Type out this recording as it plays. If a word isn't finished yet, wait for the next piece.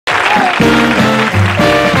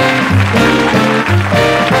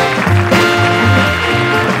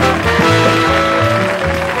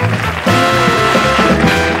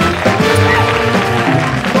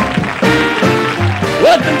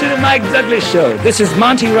Douglas Show. This is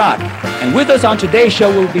Monty Rock, and with us on today's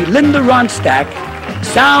show will be Linda Ronstadt,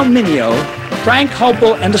 Sal Mineo, Frank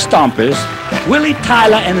Hopel and the Stompers, Willie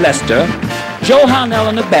Tyler and Lester, Joe Harnell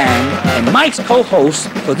and the band, and Mike's co-host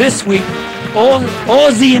for this week,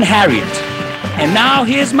 Ozzie and Harriet. And now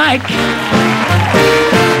here's Mike.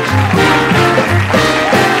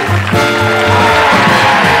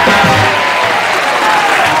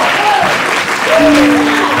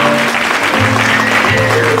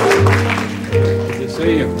 Good to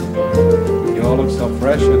see you. You all look so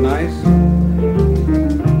fresh and nice.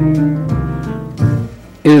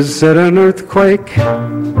 Is it an earthquake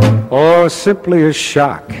or simply a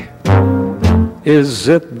shock? Is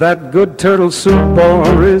it that good turtle soup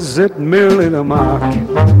or is it merely the mock?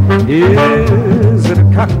 Is it a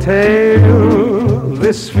cocktail,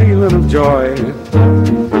 this feeling of joy?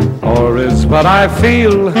 Or is what I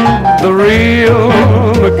feel the real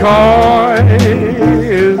McCoy?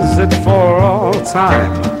 Is it for all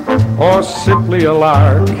time or simply a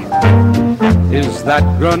lark? Is that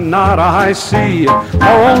Granada I see or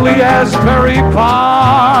only Asbury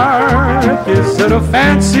Park? Is it a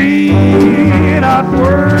fancy not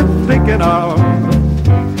worth thinking of?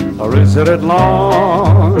 Or is it at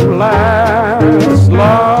long last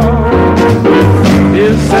love?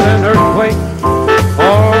 Is it an earthquake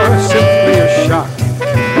or simply a shock?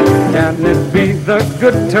 Can it be the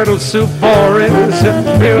good turtle soup or is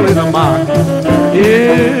it merely the mock?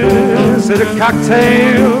 Is it a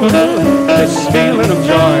cocktail, this feeling of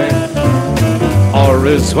joy? Or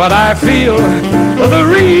is what I feel the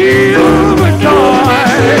real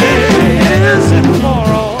McCoy? Is it for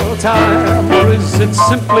all time or is it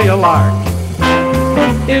simply a lark?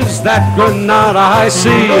 Is that Granada I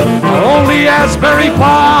see only Asbury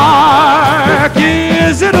Park?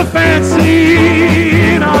 Is it a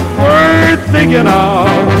fancy not worth thinking of?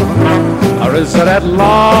 Or is it at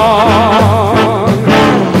long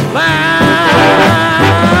last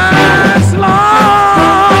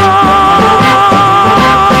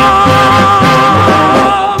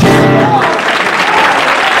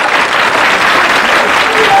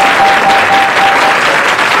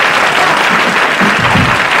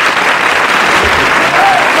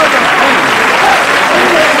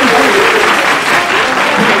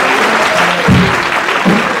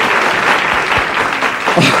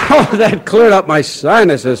Oh, that cleared up my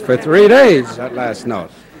sinuses for 3 days, that last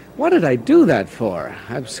note. What did I do that for?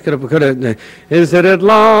 I just could have, is it at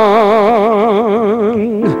long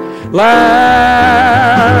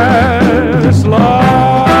last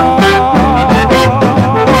long?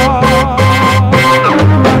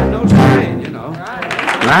 No strain, you know.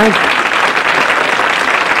 Right?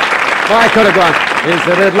 Well, I could have gone, is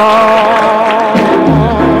it at long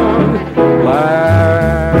last?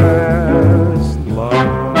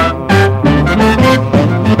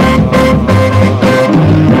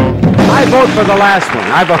 I vote for the last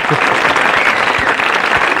one. I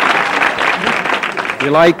vote.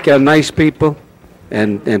 You like nice people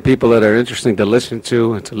and people that are interesting to listen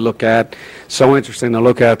to and to look at. So interesting to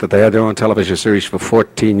look at that they had their own television series for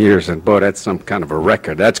 14 years. And boy, that's some kind of a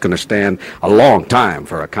record. That's going to stand a long time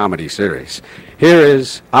for a comedy series. Here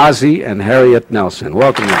is Ozzie and Harriet Nelson.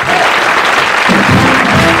 Welcome.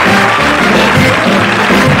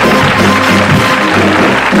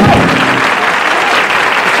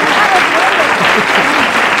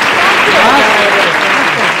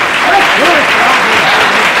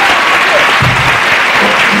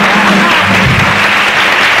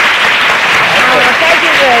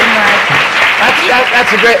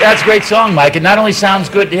 That's a great song, Mike. It not only sounds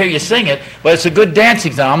good to hear you sing it, but it's a good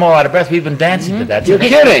dancing song. I'm all out of breath. We've been dancing to that. You're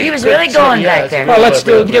kidding. He was really going back there. Well, let's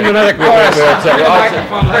give him another chorus.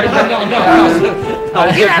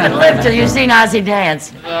 You haven't lived till you've seen Ozzie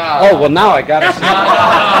dance. Oh, well, now I got to see.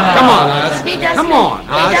 Come on, Oz. Come on,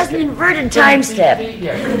 Oz. He does an inverted time step.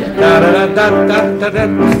 Get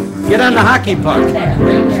on the hockey puck.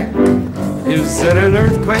 Is it an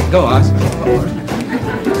earthquake? Go, Oz.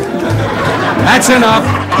 That's enough.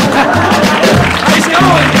 He's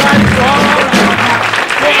going,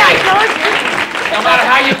 No matter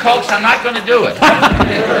how you coax, I'm not going to do it.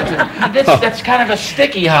 That's kind of a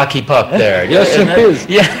sticky hockey puck there. Yes, it is.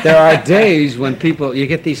 Yeah. There are days when you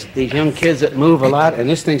get these young kids that move a lot, and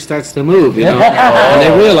this thing starts to move, you know, and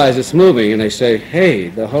they realize it's moving, and they say,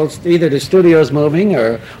 "Hey, either the studio's moving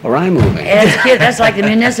or I'm moving." That's like the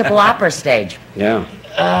Municipal Opera stage. Yeah.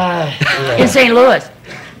 In St. Louis.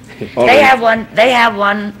 They have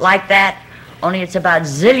one like that, only it's about a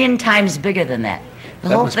zillion times bigger than that. The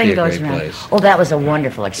That whole must thing be a goes great around. place. Oh, that was a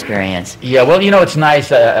wonderful experience. Yeah, well, it's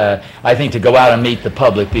nice, I think, to go out and meet the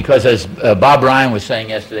public because, as Bob Ryan was saying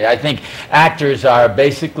yesterday, I think actors are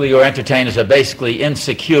basically, or entertainers are basically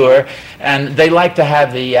insecure, and they like to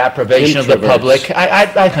have the approbation of the public.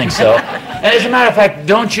 I think so. And as a matter of fact,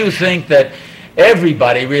 don't you think that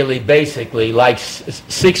everybody really basically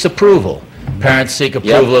seeks approval? Parents seek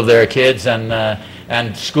approval of their kids,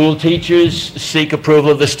 and school teachers seek approval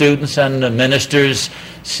of the students, and the ministers.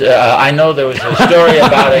 I know there was a story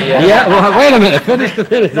about a... Yeah, well, wait a minute. Finish the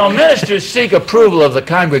minute. No, ministers seek approval of the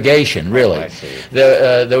congregation, really. I see.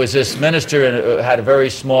 There was this minister who had a very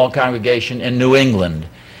small congregation in New England,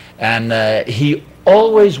 and he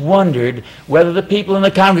always wondered whether the people in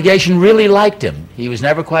the congregation really liked him. He was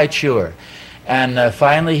never quite sure. And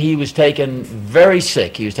finally, he was taken very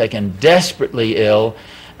sick. He was taken desperately ill,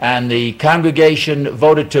 and the congregation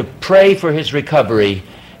voted to pray for his recovery,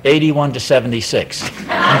 81 to 76.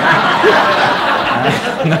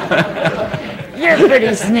 You're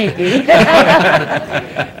pretty sneaky.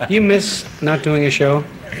 You miss not doing a show? Or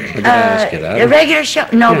did I ask you that? A regular show?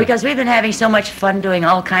 No, Yeah. because we've been having so much fun doing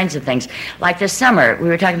all kinds of things. Like this summer, we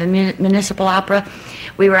were talking to the Municipal Opera.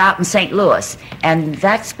 We were out in St. Louis, and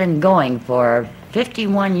that's been going for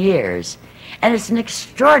 51 years. And it's an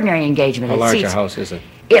extraordinary engagement. How It large a seats- house is it?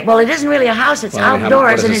 Well, it isn't really a house. It's Well, I mean, what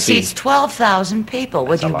outdoors, does and it it seats seat? 12,000 people.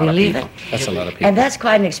 Would That's a you lot of believe people. it? That's a lot of people. And that's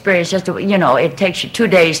quite an experience. Just to, it takes you 2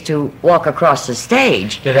 days to walk across the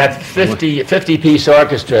stage. It had 50-piece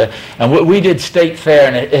orchestra, and we did State Fair,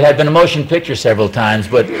 and it had been a motion picture several times,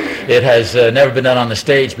 but it has never been done on the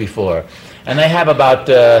stage before. And they have about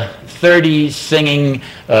 30 singing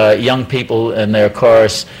young people in their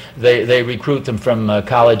chorus. They recruit them from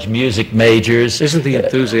college music majors. Isn't the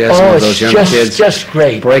enthusiasm of those young kids it's just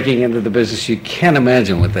great. breaking into the business? You can't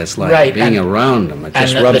imagine what that's like. Right, Being and- around them, it and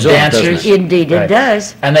just the rubs off, dancers- doesn't it? Indeed, Right. it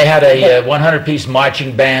does. And they had a 100-piece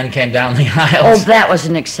marching band came down the Oh, aisles. that was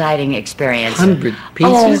an exciting experience. 100 Oh,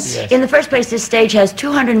 pieces? Yes. in the first place, this stage has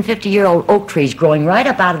 250-year-old oak trees growing right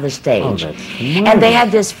up out of the stage. Oh, that's And they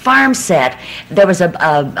had this farm set. There was a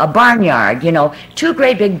barnyard, 2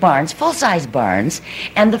 great big barns, full-size barns,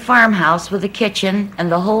 and the farmhouse with the kitchen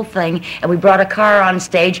and the whole thing. And we brought a car on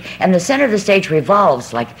stage, and the center of the stage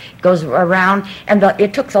revolves, goes around, and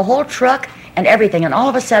it took the whole truck and everything. And all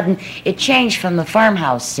of a sudden, it changed from the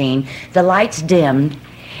farmhouse scene. The lights dimmed,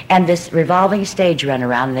 and this revolving stage ran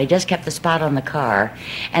around, and they just kept the spot on the car.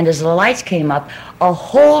 And as the lights came up, a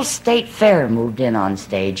whole state fair moved in on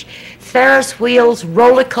stage. Ferris wheels,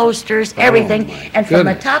 roller coasters, everything. my And from the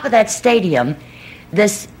goodness. top of that stadium,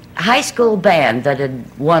 this high school band that had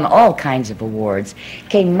won all kinds of awards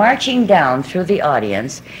came marching down through the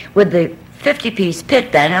audience with the 50-piece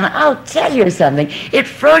pit band, and I'll tell you something, it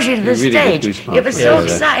froze you to the You really get stage. goosebumps It was when so you hear that.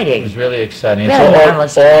 It exciting. was really exciting. Very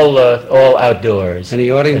marvelous. It's all outdoors. And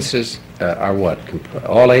the audiences are what?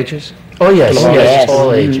 All ages? Oh, yes, Oh, yes, yes. all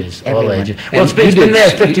Mhm. ages, all Everyone. ages. Well, And it's been you did- there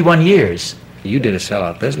 51 years. You did a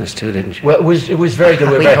sellout business too, didn't you? Well, it was very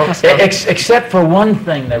good. We hope so. Except for one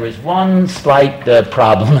thing, there was one slight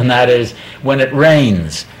problem, and that is when it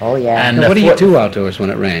rains. Oh, yeah. And Now, what do you do outdoors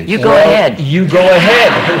when it rains? You go ahead. You go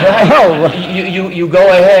ahead. Right. You go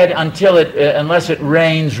ahead until unless it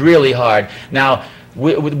rains really hard. Now,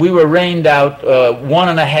 we were rained out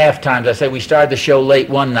 1.5 times. I say we started the show late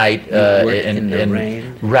one night. worked in the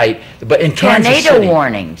rain? Right, but in Kansas Tornado City.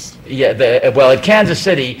 warnings. Yeah, well, at Kansas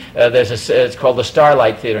City, it's called the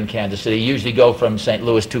Starlight Theater in Kansas City. You usually go from St.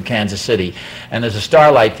 Louis to Kansas City, and there's a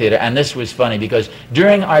Starlight Theater. And this was funny because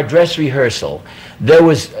during our dress rehearsal, it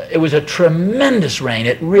was a tremendous rain.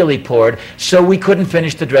 It really poured, so we couldn't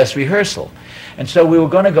finish the dress rehearsal. And so we were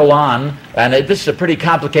going to go on, and this is a pretty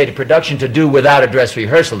complicated production to do without a dress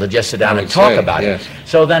rehearsal, to just sit down and talk about yes. it.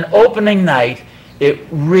 So then opening night, it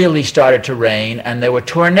really started to rain, and there were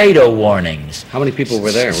tornado warnings. How many people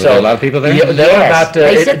were there? Were So- there a lot of people there? Yeah, there were Yes, about,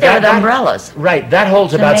 they it- sit there with that- umbrellas. Right, that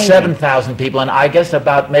holds It's about amazing. 7,000 people, and I guess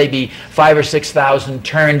about maybe 5,000 or 6,000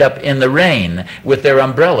 turned up in the rain with their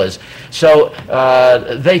umbrellas. So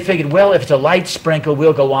they figured, well, if it's a light sprinkle,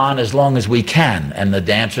 we'll go on as long as we can. And the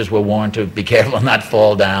dancers were warned to be careful and not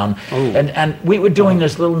fall down. And we were doing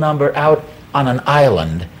this little number out on an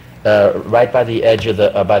island. Right by the edge of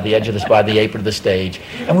by the apron of the stage,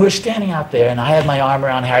 and we were standing out there, and I had my arm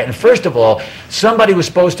around Harriet. And first of all, somebody was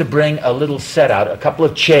supposed to bring a little set out, a couple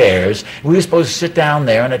of chairs. We were supposed to sit down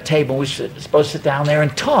there on a table. We were supposed to sit down there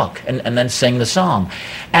and talk, and then sing the song.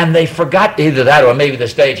 And they forgot either that, or maybe the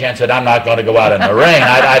stagehand said, "I'm not going to go out in the rain."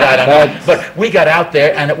 I don't know. But we got out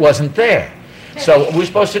there, and it wasn't there. So we were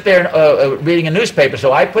supposed to sit there reading a newspaper,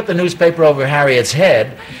 so I put the newspaper over Harriet's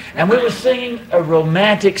head, and we were singing a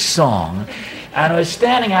romantic song. and I was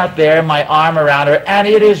standing out there, my arm around her, and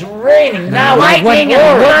it is raining. Now, lightning and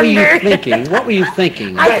What were thunder. you thinking? What were you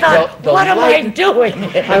thinking? I thought, the what am I light- doing?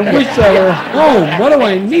 I wish I were home. What do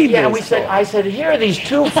I need Yeah, this I said, here are these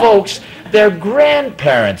two folks, they're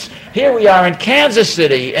grandparents. Here we are in Kansas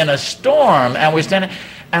City in a storm, and we're standing,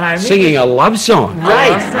 and I Singing a love song.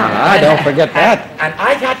 Right. I don't forget that. And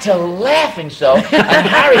I got to laughing so. And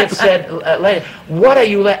Harriet said later, "What are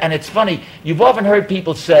you?" And it's funny. You've often heard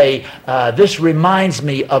people say, "This reminds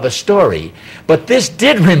me of a story," but this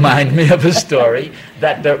did remind me of a story.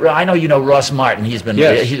 I know you know Ross Martin. He's been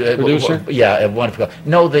Yes, producer? Yeah, wonderful.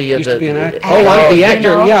 No, Used to be an actor. Oh, the you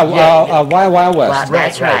actor. know? Yeah, Wild Wild West. Well,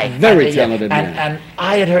 that's right. Very talented man. And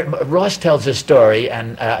I had heard Ross tells this story,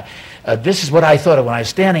 and this is what I thought of when I was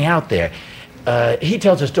standing out there. He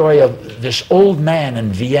tells a story of this old man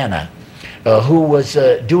in Vienna who was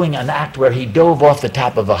doing an act where he dove off the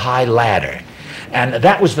top of a high ladder. And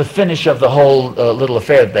that was the finish of the whole little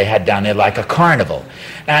affair that they had down there, like a carnival.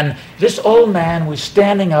 And this old man was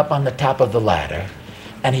standing up on the top of the ladder,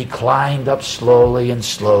 and he climbed up slowly and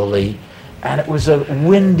slowly. And it was a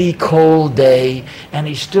windy, cold day, and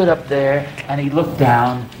he stood up there, and he looked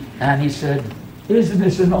down, and he said, "Isn't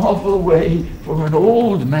this an awful way for an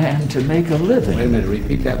old man to make a living?" Wait a minute,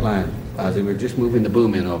 repeat that line. Ozzie, we're just moving the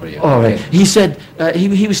boom in over you. All right. He said,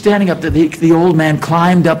 he was standing up, the old man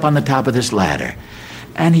climbed up on the top of this ladder,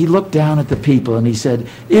 and he looked down at the people, and he said,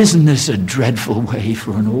 "Isn't this a dreadful way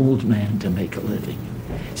for an old man to make a living?"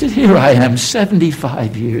 He said, "Here I am,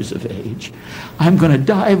 75 years of age. I'm going to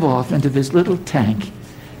dive off into this little tank,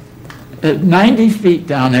 90 feet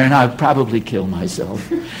down there, and I'll probably kill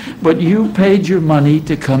myself. But you paid your money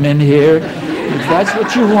to come in here. If that's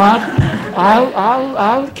what you want,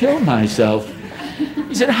 I'll kill myself."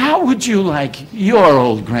 He said, "How would you like your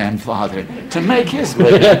old grandfather to make his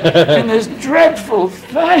living in this dreadful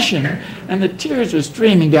fashion?" And the tears were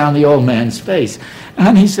streaming down the old man's face.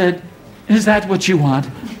 And he said, "Is that what you want?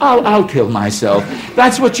 I'll kill myself.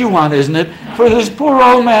 That's what you want, isn't it? For this poor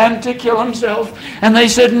old man to kill himself?" And they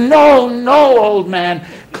said, "No, no, old man.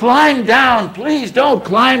 Climb down. Please don't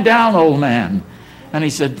climb down, old man." And he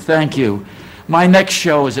said, "Thank you. My next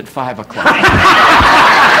show is at 5 o'clock.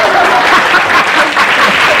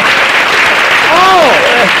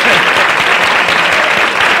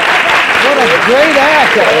 What a great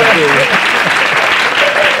act that would be.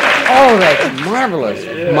 Oh, that's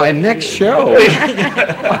marvelous. My next show.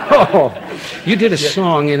 Oh, you did a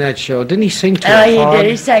song in that show. Didn't he sing to a He hog? did.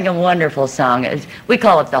 He sang a wonderful song. We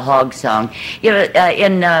call it the hog song. You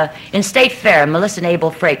know, in State Fair, Melissa and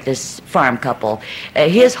Abel Frake, this farm couple,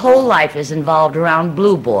 his whole life is involved around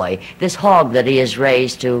Blue Boy, this hog that he has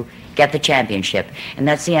raised to get the championship. And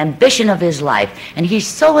that's the ambition of his life. And he's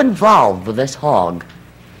so involved with this hog.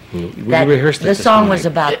 We that rehearsed it the this song morning. was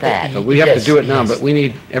about that. But we have to Yes, do it now, yes. but we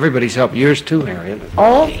need everybody's help. Yours too, Harriet.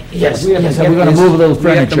 Oh, Yes, We have to we're get going to this- move a little we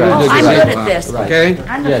have to furniture. move I'm this good up. at this. Okay?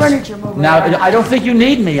 I'm the Yes. furniture mover. Now, I don't think you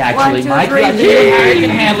need me, actually, 1, 2, Mike. 3, Yeah, you can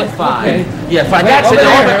handle it fine. Yeah, fine. That's it.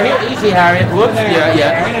 Easy, Harriet. Whoops.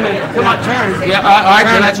 Yeah. Come on, turn. Yeah, all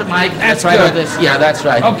right, that's it, Mike. That's right. good. This. Yeah, that's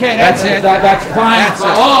right. Okay, that's it. That's fine. That's it.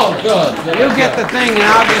 Oh, good. You get the thing and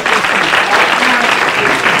I'll get this thing.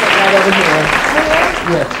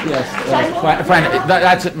 Yes. Fine.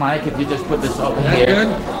 That's it, Mike. If you just put this over here. Good?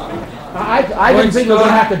 I didn't think we were going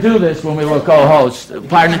to have to do this when we were co-hosts.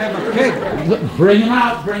 Pardon me. Okay. Bring him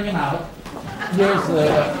out. Here's the...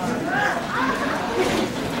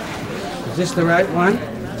 Is this the right one?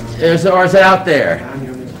 or is it out there?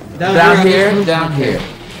 Down here.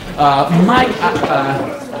 Mike,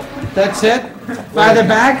 That's it? Farther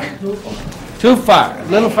back? Too far. A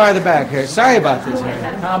little farther back here. Sorry about this,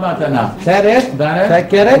 Harriet. how about that now? Is that it? That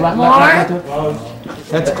get it? More?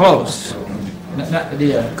 That's close.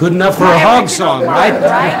 Yeah. Good enough for a hog song, right?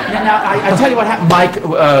 Now, I tell you what happened, Mike.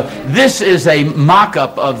 This is a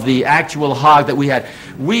mock-up of the actual hog that we had.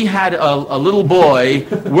 We had a little boy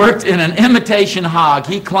worked in an imitation hog.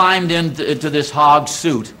 He climbed into this hog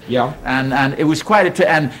suit. Yeah. And it was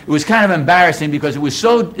and it was kind of embarrassing because it was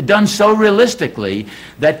done so realistically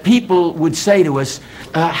that people would say to us,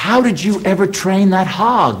 "How did you ever train that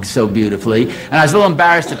hog so beautifully?" And I was a little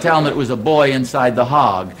embarrassed to tell them that it was a boy inside the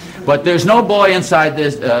hog. But there's no boy inside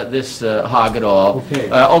this hog at all.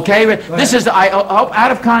 Okay. Okay. This is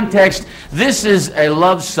out of context. This is a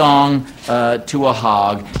love song to a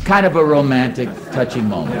hog, kind of a romantic, touching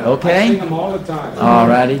moment. I Okay. sing them all the time. All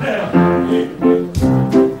righty.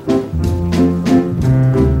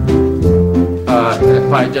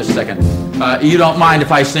 Fine, just a second. You don't mind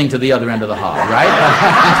if I sing to the other end of the hog, right?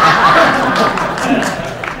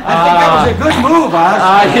 I think that was a good move,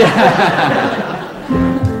 Oz. Yeah.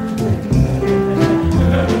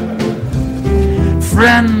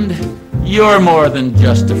 Friend, you're more than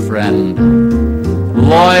just a friend.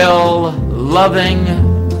 Loyal, loving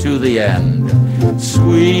to the end.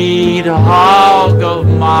 Sweet hog of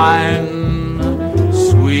mine,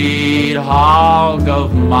 sweet hog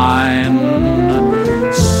of mine.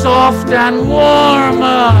 Soft and warm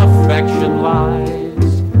affection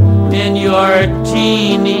lies in your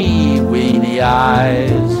teeny weeny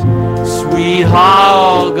eyes. Sweet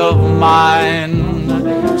hog of mine,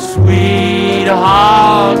 sweet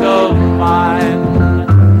hog of mine.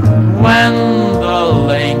 When the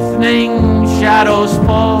lengthening shadows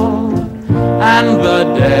fall and the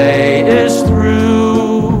day is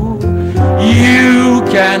through, you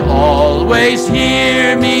can always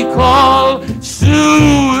hear me call,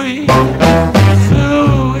 Suey,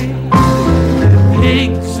 Suey.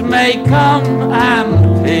 Pigs may come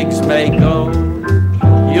and pigs may go.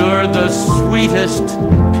 You're the sweetest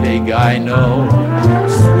pig I know.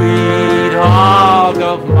 Sweet hog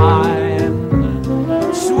of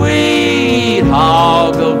mine, sweet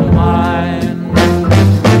hog of mine.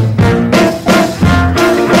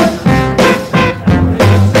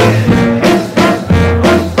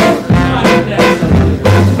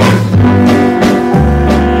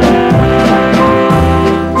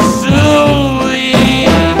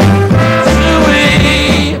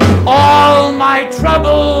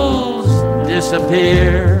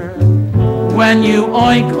 Disappear when you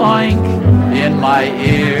oink oink in my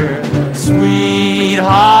ear. Sweet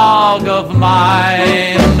hog of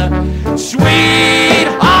mine, sweet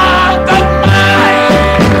hog of mine.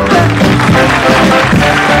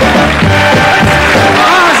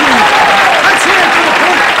 Ozzie! Let's hear it for the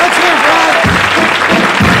pig. Let's hear it, Rod.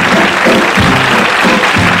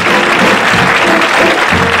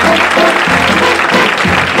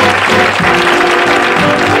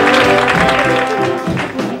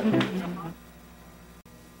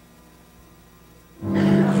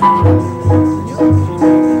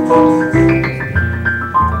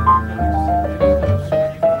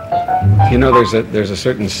 You know, there's a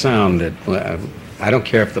certain sound that I don't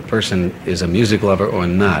care if the person is a music lover or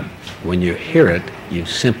not. When you hear it, you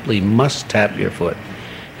simply must tap your foot,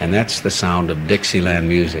 and that's the sound of Dixieland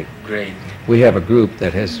music. Great. We have a group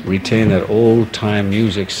that has retained that old-time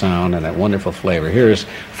music sound and that wonderful flavor. Here's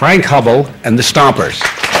Frank Hubble and the Stompers.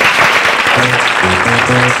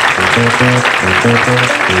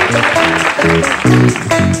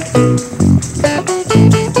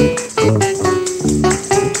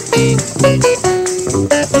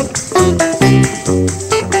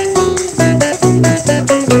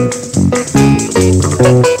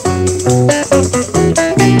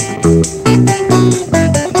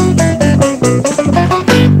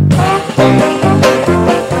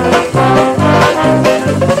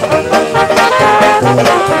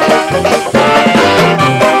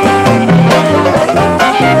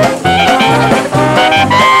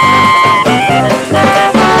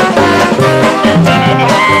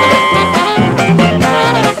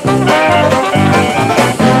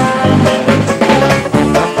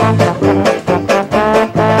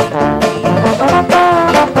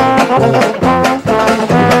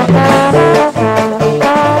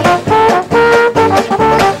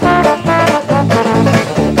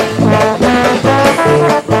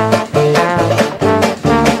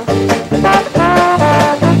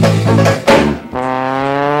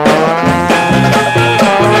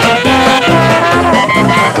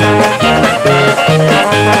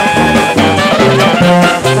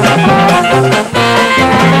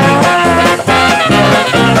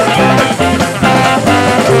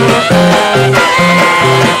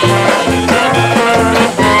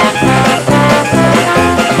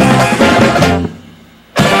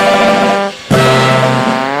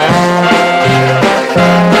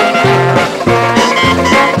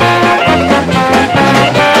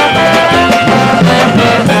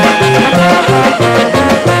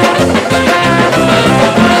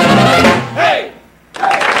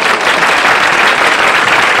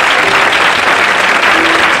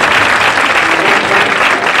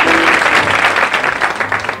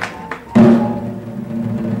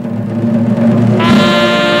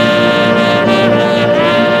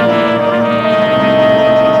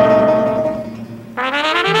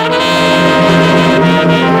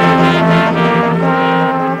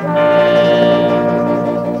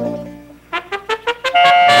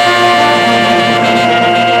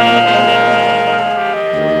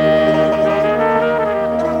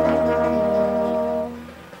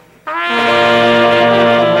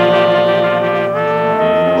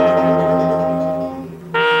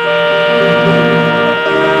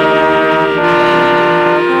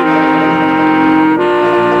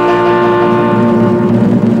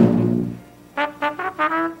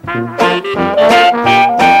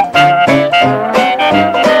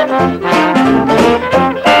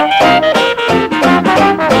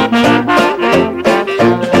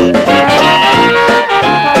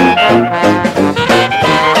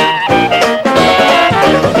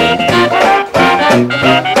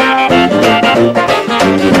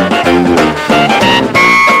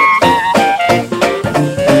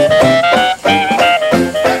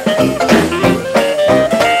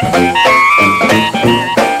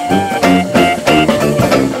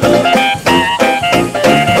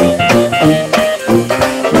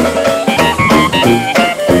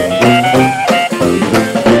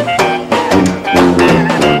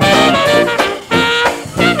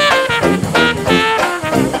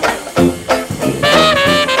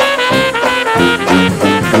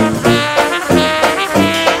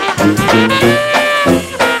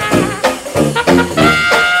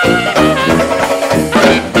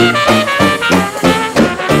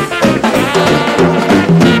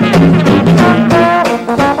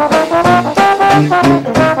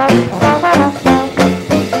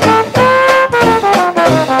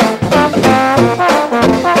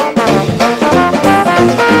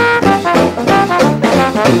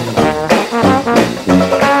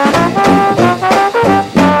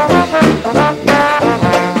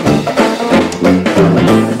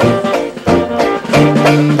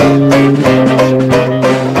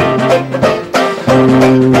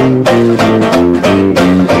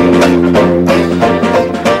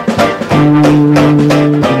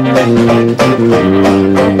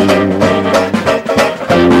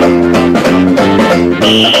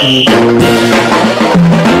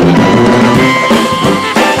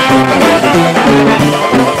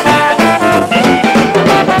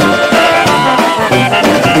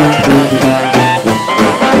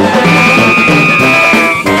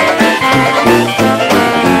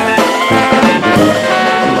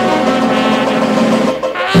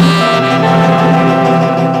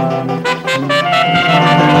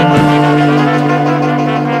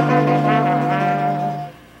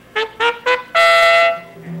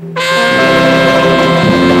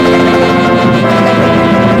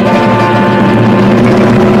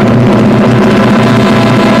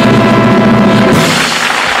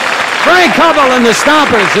 And the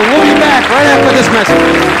Stompers, and we'll be back right after this message.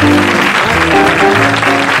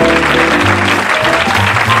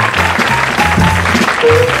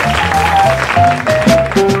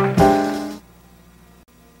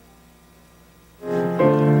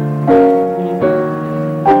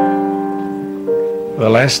 The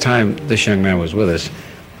last time this young man was with us,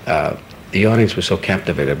 the audience was so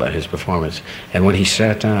captivated by his performance, and when he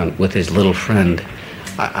sat down with his little friend,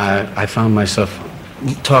 I found myself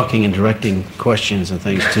talking and directing questions and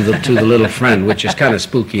things to the little friend, which is kind of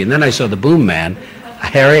spooky. And then I saw the boom man,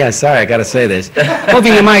 Harry, I'm sorry, I got to say this,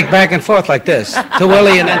 moving your mic back and forth like this, to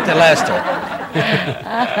Willie and then to Lester.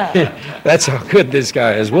 That's how good this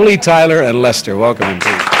guy is. Willie, Tyler, and Lester. Welcome him,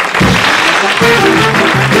 please.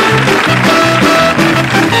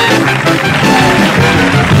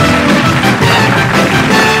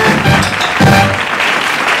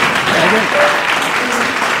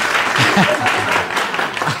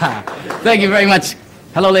 Thank you very much.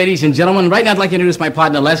 Hello, ladies and gentlemen. Right now, I'd like to introduce my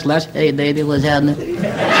partner, Les. Les. Hey, baby, what's happening?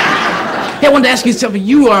 Hey, I wanted to ask you something.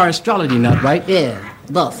 You are an astrology nut, right? Yeah,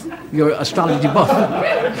 buff. You're an astrology buff.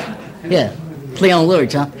 Yeah, play on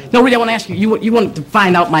words, huh? No, really, I want to ask you. You want to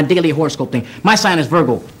find out my daily horoscope thing. My sign is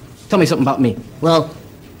Virgo. Tell me something about me. Well,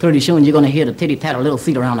 pretty soon you're going to hear the titty-tatter little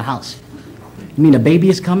feet around the house. You mean a baby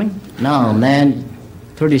is coming? No, man.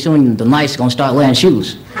 Pretty soon the mice going to start wearing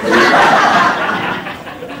shoes.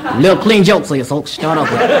 Little clean joke for you folks. Start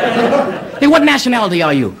off with. Hey, what nationality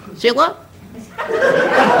are you? Say what?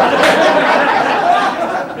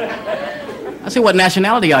 I say, what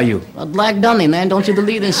nationality are you? A black dummy, man. Don't you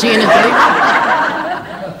believe in seeing it, baby?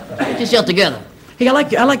 Get yourself together. Hey, I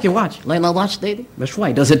like your watch. Like my watch, baby? That's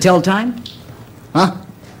right. Does it tell time? Huh?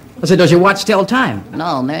 I said, does your watch tell time?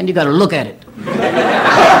 No, man. You got to look at it.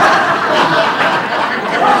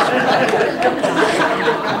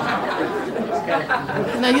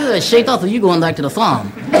 Now, you're shake off, or you going back to the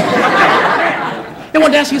farm. I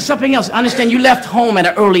want to ask you something else. I understand you left home at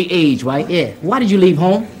an early age, right? Yeah. Why did you leave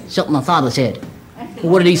home? Something my father said.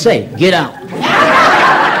 Well, what did he say? Get out.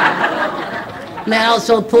 Man, I was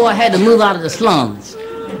so poor I had to move out of the slums.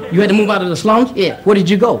 You had to move out of the slums? Yeah. Where did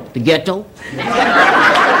you go? The ghetto?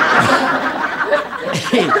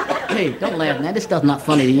 Hey, don't laugh, man. This stuff's not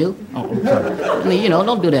funny to you. Oh, I'm sorry. I mean,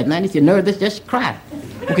 don't do that, man. If you're nervous, just cry.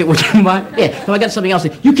 Okay, would you mind? Yeah, so I got something else.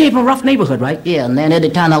 You came from a rough neighborhood, right? Yeah, and then every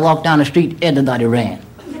time I walked down the street, everybody ran.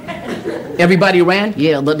 Everybody ran?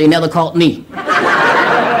 Yeah, but they never caught me.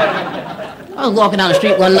 I was walking down the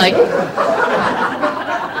street one night.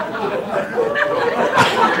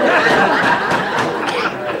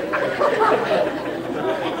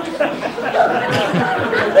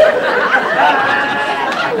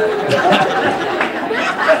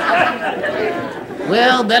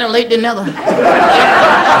 Well, better late than never.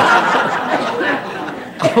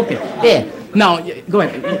 Okay, yeah. Now, go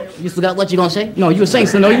ahead. You forgot what you gonna say? No, you were saying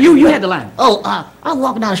something. No, you had the line. Oh, I was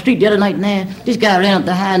walking down the street the other night, man. This guy ran up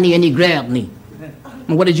behind me and he grabbed me.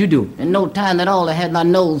 And what did you do? In no time at all, I had my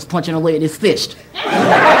nose punching away at his fist.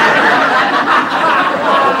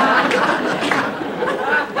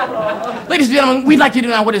 Ladies and gentlemen, we'd like you to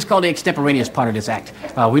do now what is called the extemporaneous part of this act.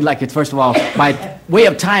 We'd like it, first of all, by way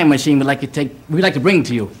of time machine, we'd like to bring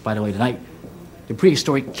to you, by the way, tonight, the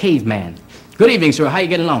prehistoric caveman. Good evening, sir. How you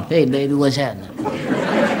getting along? Hey, baby, what's happening?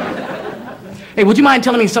 Hey, would you mind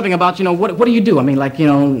telling me something about, what do you do? I mean, like,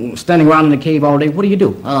 standing around in the cave all day, what do you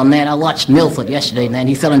do? Oh, man, I watched Milford yesterday, man.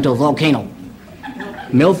 He fell into a volcano.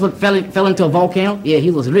 Milford fell into a volcano? Yeah,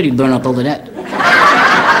 he was really burned up over that.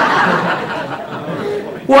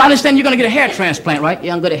 Well, I understand you're going to get a hair transplant, right?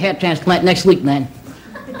 Yeah, I'm going to get a hair transplant next week, man.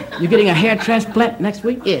 You're getting a hair transplant next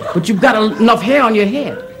week? Yeah. But you've got enough hair on your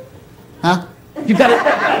head. Huh? You've got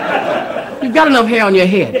enough hair on your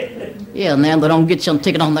head. Yeah, man, but don't get something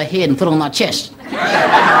taken off my head and put on my chest.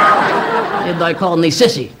 Everybody calling me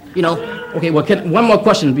sissy, Okay, well, one more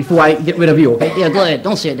question before I get rid of you, okay? Yeah, go ahead.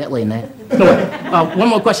 Don't say it that way, man. No, one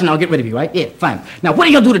more question, I'll get rid of you, right? Yeah, fine. Now, what are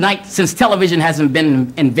you going to do tonight since television hasn't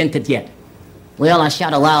been invented yet? Well, I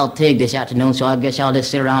shot a wild pig this afternoon, so I guess I'll just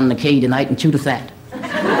sit around in the cave tonight and chew the fat.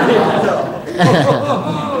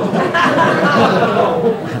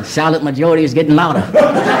 Silent majority is getting louder.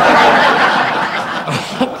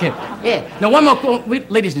 Okay. Yeah. Now, one more,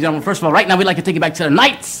 ladies and gentlemen, first of all, right now we'd like to take you back to the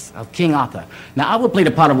Knights of King Arthur. Now, I will play the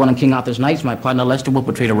part of one of King Arthur's knights. My partner Lester will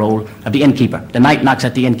portray the role of the innkeeper. The knight knocks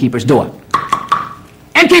at the innkeeper's door.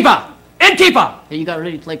 Innkeeper! Innkeeper! Hey, you got to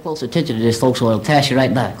really play close attention to this, folks, or it'll tash you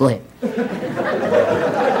right back. Go ahead.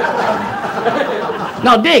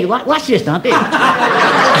 No, dig. Watch this now, dig.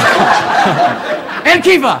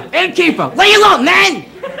 Innkeeper! Innkeeper! Where you going, man?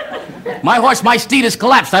 My horse, my steed has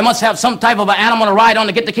collapsed. I must have some type of an animal to ride on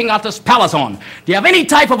to get to King Arthur's palace on. Do you have any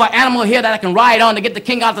type of an animal here that I can ride on to get to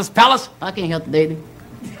King Arthur's palace? I can't help you, baby.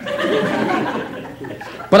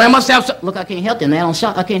 But I must have some... Look, I can't help you, man.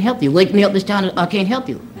 I can't help you. Wake me up this time. I can't help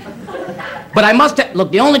you. But I must have...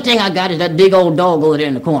 Look, the only thing I got is that big old dog over there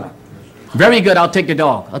in the corner. Very good, I'll take the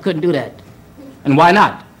dog. I couldn't do that. And why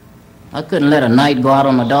not? I couldn't let a knight go out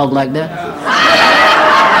on a dog like that.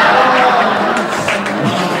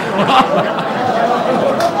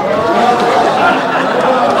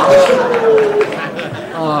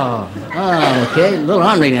 Okay, a little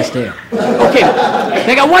orneriness there. Okay,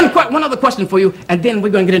 I got one other question for you, and then we're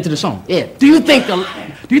going to get into the song. Yeah. Do you think,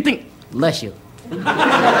 bless you.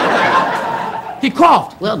 He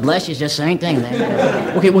coughed. Well, bless you, it's just the same thing,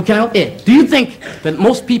 man. Okay, well, do you think that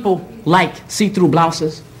most people like see-through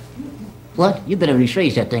blouses? What? You better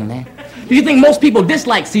rephrase that thing, man. Do you think most people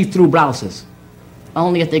dislike see-through blouses?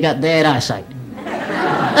 Only if they got bad eyesight.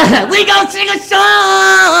 We gonna sing a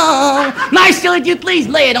song. Nice, would you please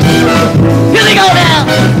lay it on? Here we go now.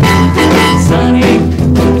 Sunny,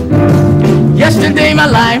 yesterday my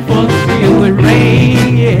life was filled with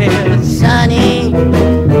rain, yeah. Sunny,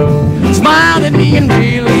 smiled at me and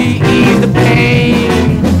really eased the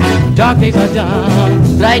pain. Dark days are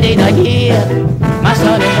done, bright days are here. My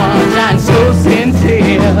sunny one shines so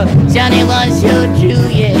sincere. Sunny one so true,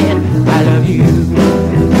 yeah. I love you.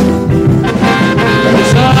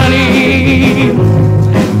 Sunny,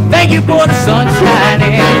 thank you for the sunshine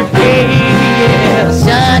and yeah.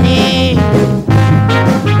 Sunny,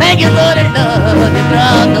 thank you for the love you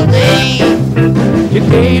brought the way. You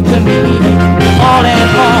gave to me all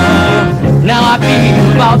at all. Now I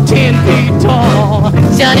feel about 10 feet tall.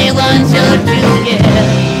 Sunny one so true,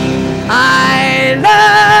 yeah. I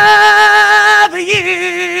love you.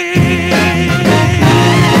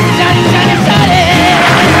 Sunny, sunny, sunny.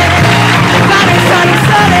 Sunny, sunny,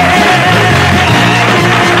 sunny.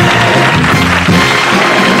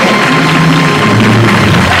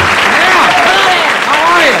 Yeah. How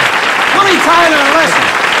are you? Willie Tyler and Lester.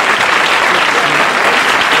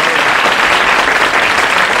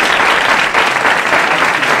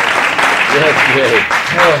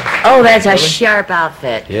 Oh, that's a sharp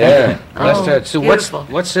outfit. Yeah. Oh, Lester, so beautiful.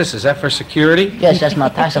 what's this? Is that for security? Yes, that's my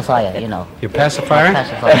pacifier, you know. Your pacifier?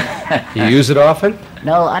 Pacifier. You use it often?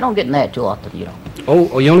 No, I don't get mad too often, you know.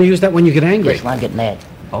 Oh, you only use that when you get angry? Yes, when I get mad.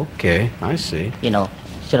 Okay, I see. You know,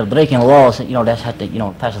 instead of breaking laws, you know, that's how to, you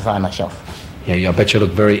know, pacify myself. Yeah, I bet you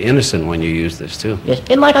look very innocent when you use this, too. Yes,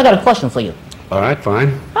 and Mike, I got a question for you. All right,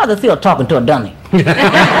 fine. How does it feel talking to a dummy? I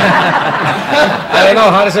don't know.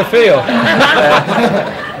 How does it feel?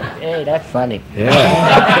 Hey, that's funny. Yeah.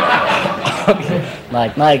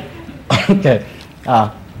 Mike. Okay.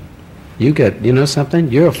 You know something?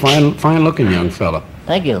 You're a fine-looking young fella.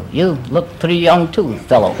 Thank you. You look pretty young, too,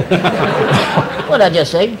 fellow. What did I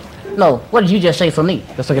just say? No, what did you just say for me?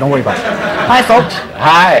 Just so you don't worry about it. Hi, folks.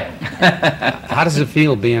 Hi. How does it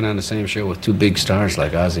feel being on the same show with two big stars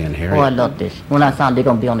like Ozzie and Harriet? Oh, I love this. When I found they're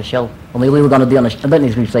going to be on the show, I mean, we were going to be on the show. Let me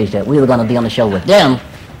rephrase that. We were going to be on the show with them.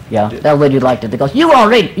 Yeah, that way you liked it. Because you were on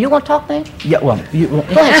radio. You want to talk, man? Yeah, well, go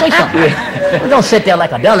ahead, say something. We don't sit there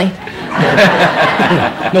like a dummy.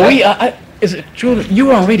 No, is it true that you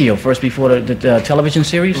were on radio first before the television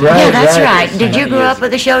series? Right, yeah, that's right. Did you grow up with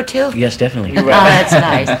the show, too? Yes, definitely. Oh, that's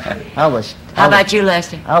nice. How about you,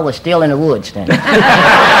 Lester? I was still in the woods then.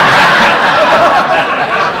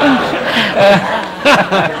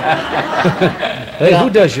 Hey, who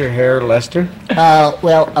does your hair, Lester?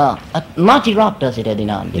 Monty Rock does it every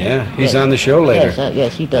now and then. Yeah, he's on the show later.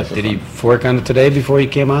 Yes, he does it. Did he work on it today before he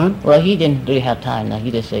came on? Well, he didn't really have time now. He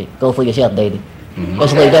just said, go for yourself, baby. Mm-hmm.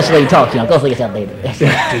 That's the way he talks, you know. Go for yourself, baby.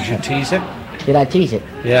 Did you tease it? Did I tease it?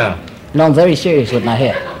 Yeah. No, I'm very serious with my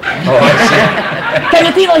hair. Oh, I see. Can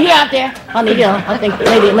the people hear out there? I mean, you know, I think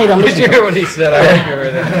maybe I'm Did you hear what he said? I hope you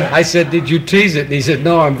heard that. I said, did you tease it? And he said,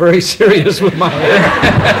 no, I'm very serious with my hair.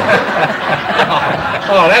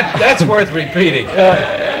 Oh, that's worth repeating.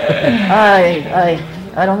 I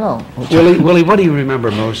don't know. Willie, what do you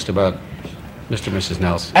remember most about Mr. and Mrs.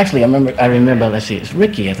 Nelson. Actually, I remember, let's see, it's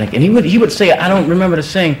Ricky, I think. And he would say, I don't remember the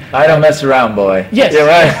saying. I don't mess around, boy. Yes, You're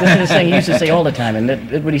right. this is the saying he used to say all the time, and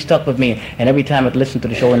it really stuck with me. And every time I'd listen to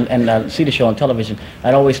the show and see the show on television,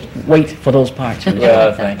 I'd always wait for those parts.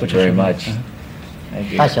 Well, thank you very much.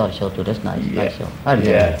 Thank you. I saw the show too. That's nice. Nice show. I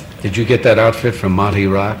enjoyed Yeah. it. Did you get that outfit from Monty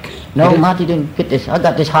Rock? No, Marty didn't get this. I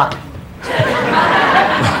got this hot.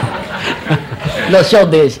 No, show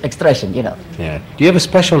this expression, you know. Yeah. Do you have a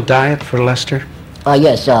special diet for Lester?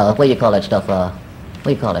 Yes, what do you call that stuff? What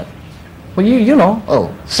do you call it? Well, you know.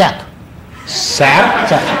 Oh, sap. Sap?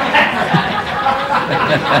 Sap.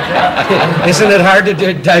 Isn't it hard to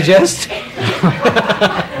digest?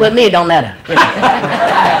 With me, it don't matter.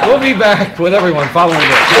 We'll be back with everyone following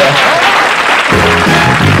this.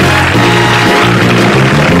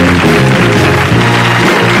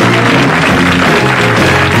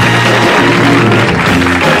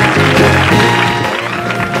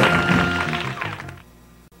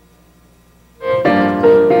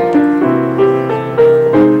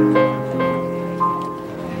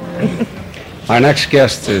 Our next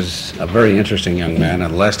guest is a very interesting young man,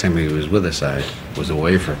 and the last time he was with us, I was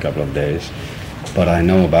away for a couple of days. But I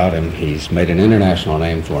know about him. He's made an international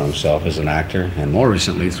name for himself as an actor, and more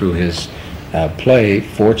recently through his play,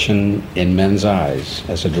 Fortune in Men's Eyes,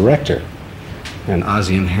 as a director. And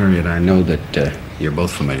Ozzie and Harriet, I know that you're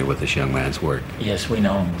both familiar with this young man's work. Yes, we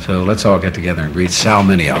know him. So let's all get together and greet Sal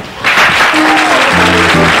Mineo.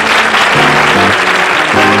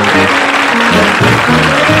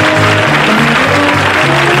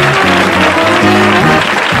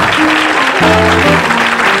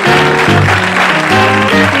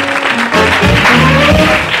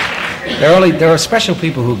 There are special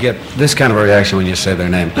people who get this kind of a reaction when you say their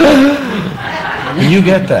name. You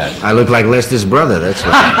get that. I look like Lester's brother, that's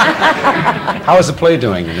what. How is the play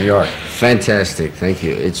doing in New York? Fantastic, thank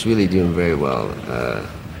you. It's really doing very well.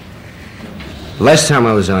 Last time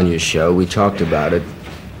I was on your show, we talked about it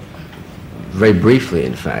very briefly,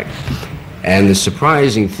 in fact. And the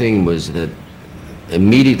surprising thing was that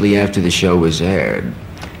immediately after the show was aired,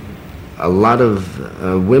 a lot of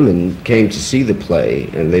women came to see the play,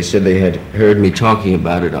 and they said they had heard me talking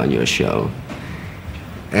about it on your show.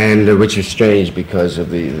 And which was strange because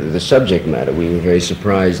of the subject matter. We were very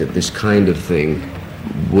surprised that this kind of thing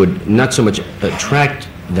would not so much attract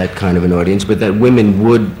that kind of an audience, but that women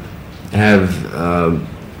would have,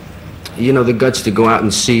 the guts to go out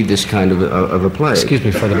and see this kind of a play. Excuse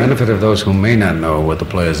me, for the benefit of those who may not know what the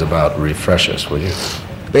play is about, refresh us, will you?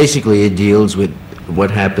 Basically, it deals with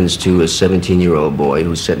what happens to a 17-year-old boy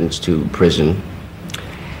who's sentenced to prison,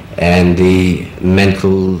 and the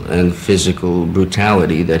mental and physical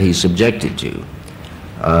brutality that he's subjected to.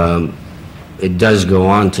 It does go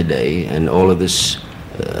on today, and all of this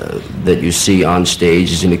that you see on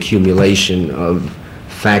stage is an accumulation of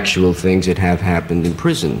factual things that have happened in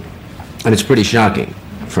prison. And it's pretty shocking,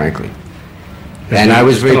 frankly. And I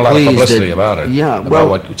was very pleased. There's been a lot of publicity about it. Yeah, about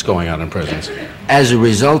what's going on in prisons. As a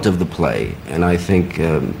result of the play, and I think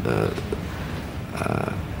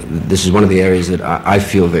this is one of the areas that I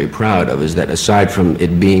feel very proud of, is that aside from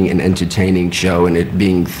it being an entertaining show and it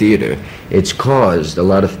being theater, it's caused a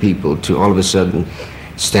lot of people to all of a sudden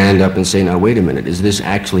stand up and say, now wait a minute, is this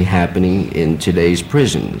actually happening in today's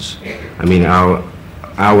prisons? I mean, our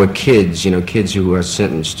kids, kids who are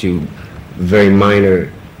sentenced to very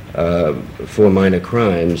minor, for minor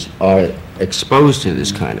crimes, are exposed to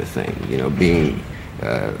this kind of thing, being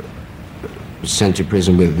sent to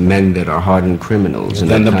prison with men that are hardened criminals.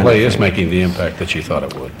 And then the play is making the impact that you thought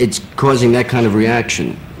it would. It's causing that kind of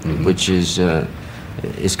reaction, which is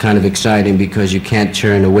kind of exciting because you can't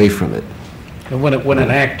turn away from it. And when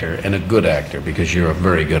an actor, and a good actor, because you're a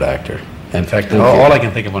very good actor, in fact, all I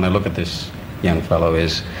can think of when I look at this young fellow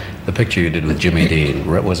is the picture you did with Jimmy Dean.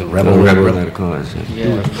 Was it Rebel? Rebel Without a Cause.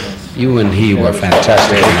 Yeah. You and he were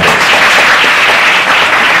fantastic.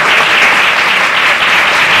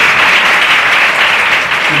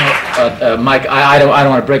 Mike, I don't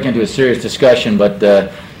want to break into a serious discussion, but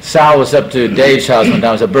Sal was up to Dave's house one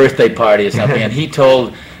time. It was a birthday party or something, and he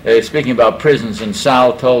told, speaking about prisons, and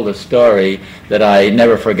Sal told a story that I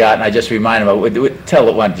never forgot, and I just reminded him of it.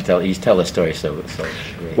 Why don't you tell the story?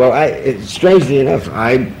 Well, strangely enough,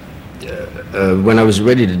 when I was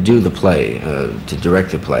ready to do the play, to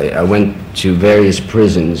direct the play, I went to various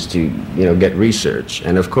prisons to, get research,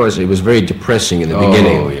 and of course it was very depressing in the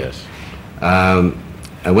beginning. Oh, yes.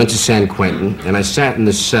 I went to San Quentin, and I sat in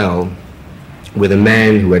the cell with a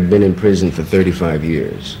man who had been in prison for 35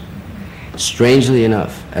 years. Strangely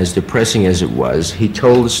enough, as depressing as it was, he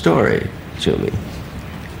told a story to me.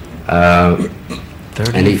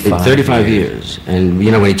 35 years. And,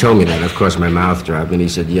 you know, when he told me that, of course, my mouth dropped, and he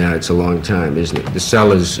said, yeah, it's a long time, isn't it? The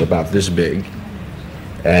cell is about this big,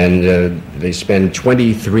 and they spend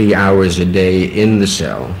 23 hours a day in the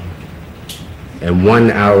cell, and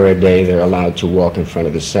 1 hour a day they're allowed to walk in front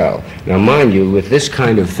of the cell. Now, mind you, with this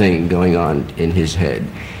kind of thing going on in his head,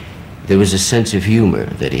 there was a sense of humor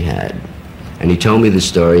that he had. And he told me the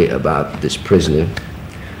story about this prisoner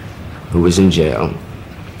who was in jail,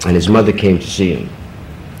 and his mother came to see him.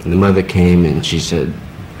 And the mother came and she said,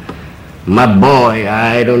 my boy,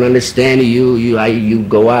 I don't understand you. You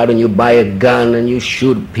go out and you buy a gun and you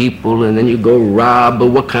shoot people and then you go rob. But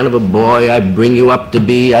what kind of a boy I bring you up to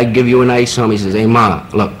be? I give you a nice home. He says, hey, Ma,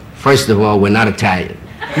 look, first of all, we're not Italian.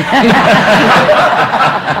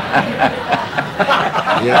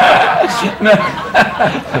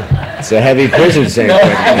 It's a heavy prison sentence.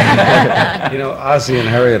 You know, Ozzie and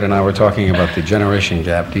Harriet and I were talking about the generation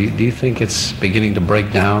gap. Do you think it's beginning to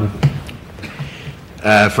break down?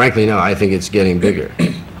 Frankly, no. I think it's getting bigger.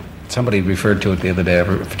 Somebody referred to it the other day.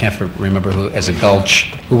 I can't remember who, as a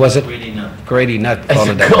gulch. Who was it? Grady Nutt. Grady Nutt called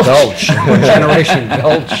it a gulch. Generation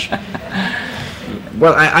gulch.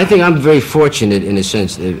 Well, I think I'm very fortunate in a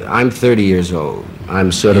sense that I'm 30 years old.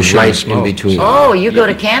 I'm sort of right in between. Oh, you go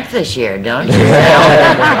to camp this year, don't you?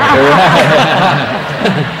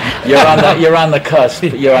 You're on the cusp.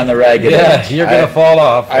 You're on the ragged edge. Yeah, you're going to fall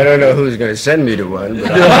off. I don't know who's going to send me to one.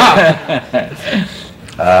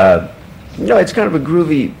 But no, it's kind of a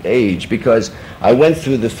groovy age because I went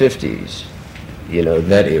through the 50s, you know,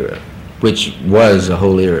 that era, which was a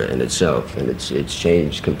whole era in itself, and it's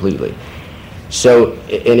changed completely. So,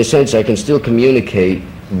 in a sense, I can still communicate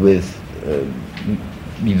with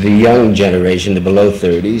the young generation, the below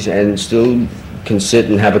 30s, and still can sit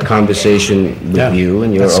and have a conversation with you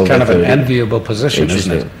and your over 30. That's kind of an enviable position,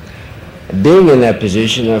 isn't it? Being in that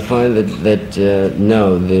position, I find that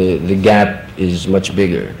no, the gap is much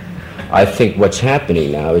bigger. I think what's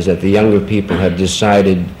happening now is that the younger people have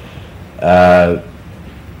decided,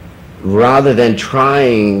 rather than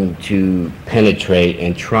trying to penetrate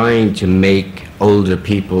and trying to make older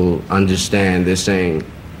people understand, they're saying,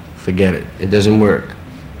 forget it, it doesn't work.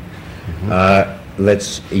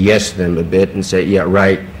 Let's yes them a bit and say, yeah,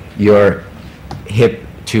 right, you're hip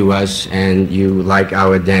to us and you like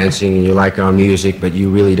our dancing and you like our music, but you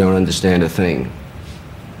really don't understand a thing.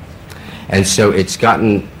 And so it's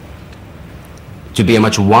gotten to be a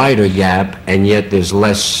much wider gap, and yet there's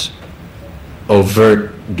less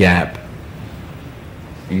overt gap.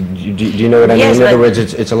 Do you know what I mean? In other words,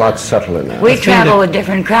 it's a lot subtler now. We travel with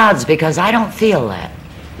different crowds because I don't feel that.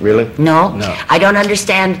 Really? No. I don't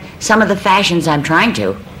understand some of the fashions I'm trying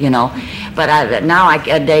to, you know. But now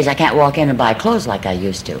days I can't walk in and buy clothes like I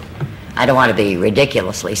used to. I don't want to be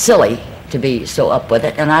ridiculously silly to be so up with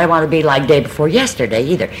it, and I don't want to be like day before yesterday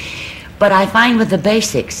either. But I find with the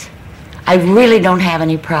basics, I really don't have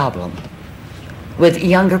any problem with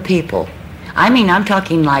younger people. I mean, I'm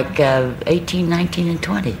talking like 18, 19, and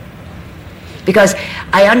 20. Because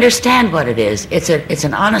I understand what it is. It's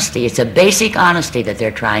an honesty. It's a basic honesty that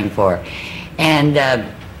they're trying for. And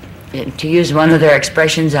to use one of their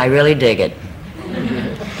expressions, I really dig it.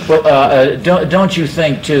 Well, don't you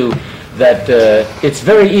think, too, that it's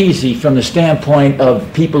very easy from the standpoint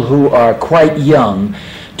of people who are quite young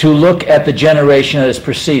to look at the generation that has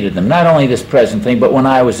preceded them, not only this present thing, but when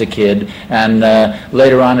I was a kid, and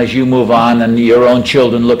later on as you move on and your own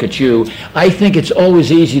children look at you, I think it's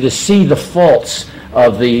always easy to see the faults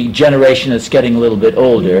of the generation that's getting a little bit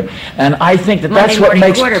older, and I think that's what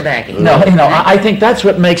makes quarterbacking. No, you know, I think that's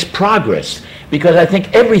what makes progress. Because I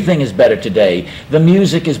think everything is better today. The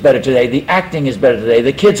music is better today. The acting is better today.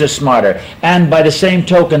 The kids are smarter. And by the same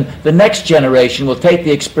token, the next generation will take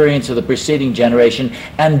the experience of the preceding generation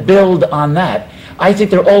and build on that. I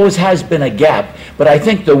think there always has been a gap, but I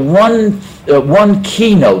think the one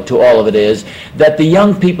keynote to all of it is that the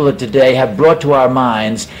young people of today have brought to our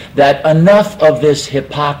minds that enough of this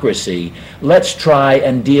hypocrisy. Let's try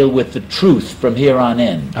and deal with the truth from here on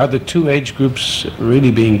in. Are the two age groups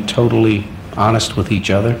really being totally honest with each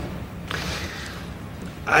other?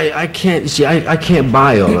 I can't see. I can't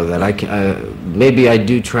buy all of that. Maybe I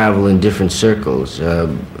do travel in different circles,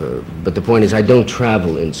 but the point is, I don't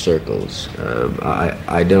travel in circles.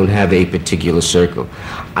 I don't have a particular circle.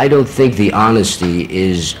 I don't think the honesty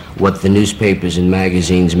is what the newspapers and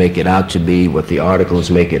magazines make it out to be, what the articles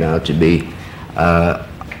make it out to be.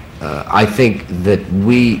 I think that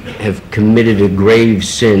we have committed a grave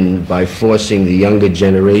sin by forcing the younger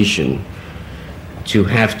generation to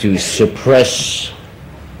have to suppress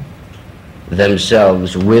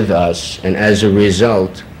themselves with us, and as a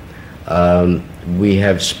result, we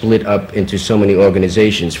have split up into so many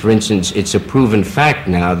organizations. For instance, it's a proven fact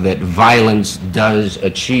now that violence does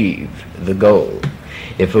achieve the goal.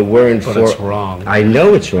 If it weren't But for... it's wrong. I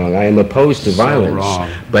know it's wrong. I am opposed to So violence. wrong.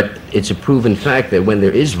 But it's a proven fact that when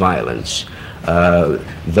there is violence,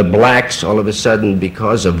 the blacks all of a sudden,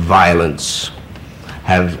 because of violence,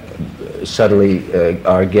 have suddenly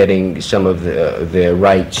are getting some of their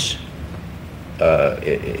rights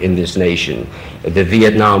in this nation. The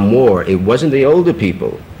Vietnam War, it wasn't the older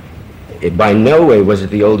people. By no way was it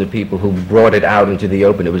the older people who brought it out into the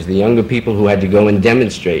open. It was the younger people who had to go and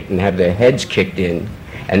demonstrate and have their heads kicked in.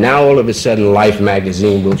 And now all of a sudden Life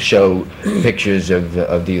magazine will show pictures of the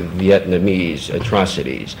Vietnamese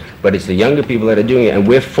atrocities. But it's the younger people that are doing it, and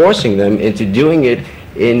we're forcing them into doing it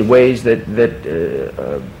in ways that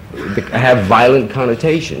have violent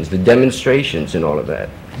connotations, the demonstrations and all of that.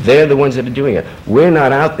 They're the ones that are doing it. We're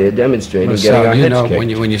not out there demonstrating, Well, getting Sal, our you heads know,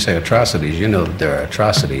 kicked. when you say atrocities, you know that there are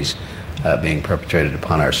atrocities being perpetrated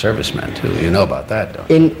upon our servicemen, too. You know about that, don't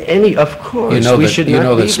you? In any, of course, You know we that, should you not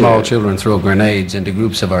know be that small there. children throw grenades into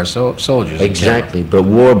groups of our soldiers. Exactly, but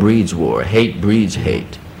war breeds war. Hate breeds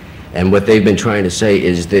hate. And what they've been trying to say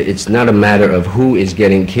is that it's not a matter of who is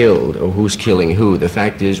getting killed or who's killing who. The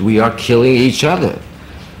fact is we are killing each other.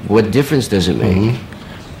 What difference does it make?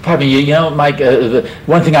 Pardon me, you know, Mike, the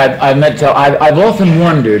one thing I meant to tell, I've often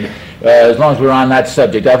wondered, as long as we're on that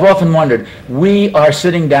subject, I've often wondered, we are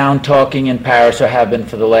sitting down talking in Paris, or have been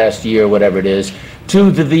for the last year, whatever it is, to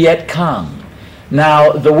the Viet Cong.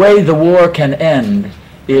 Now, the way the war can end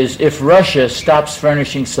is if Russia stops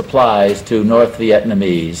furnishing supplies to North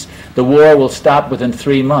Vietnamese, the war will stop within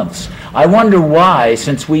 3 months. I wonder why,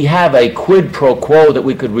 since we have a quid pro quo that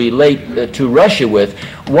we could relate to Russia with,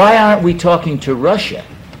 why aren't we talking to Russia?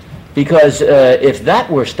 Because if that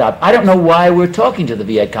were stopped, I don't know why we're talking to the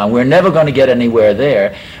Viet Cong. We're never going to get anywhere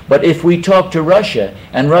there. But if we talk to Russia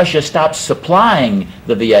and Russia stops supplying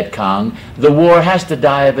the Viet Cong, the war has to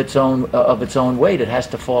die of its own weight. It has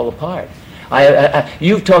to fall apart.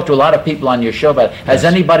 You've talked to a lot of people on your show about it. Has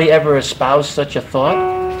anybody ever espoused such a thought?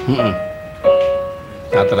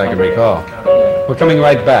 Not that I can recall. We're coming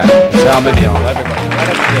right back. Sal Mineo, everybody.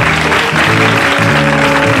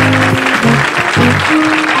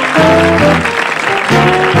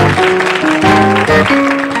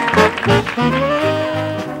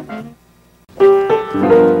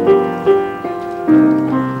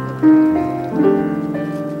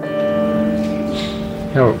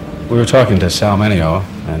 You know, we were talking to Sal Mineo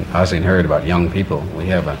and Ozzie Harriet about young people. We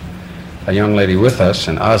have a young lady with us,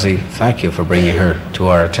 and Ozzie, thank you for bringing her to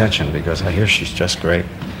our attention, because I hear she's just great.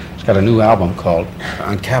 She's got a new album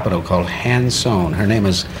on Capitol called Hand Sewn. Her name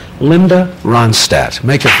is Linda Ronstadt.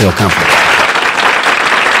 Make her feel comfortable.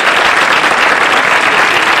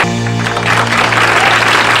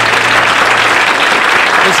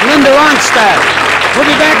 It's Linda Ronstadt. We'll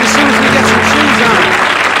be back as soon as we get some shoes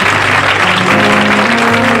on.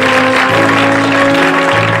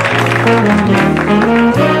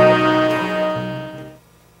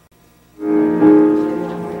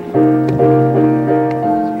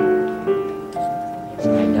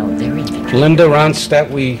 Linda Ronstadt,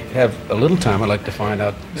 we have a little time. I'd like to find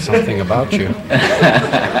out something about you.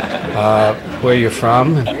 Where you're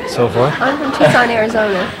from and so forth. I'm from Tucson,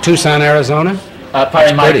 Arizona. Tucson, Arizona?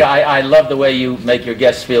 Pardon, Mike, I love the way you make your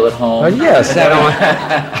guests feel at home. Oh, yes, I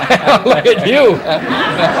don't look at you.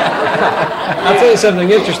 I'll tell you something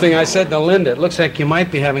interesting. I said to Linda, it looks like you might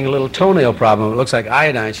be having a little toenail problem. It looks like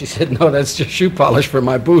iodine. She said, no, that's just shoe polish for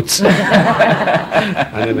my boots. How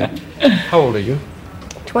old are you?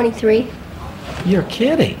 23. You're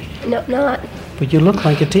kidding. No, not. But you look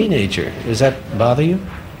like a teenager. Does that bother you?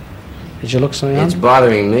 Did you look so young? It's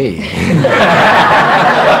bothering me.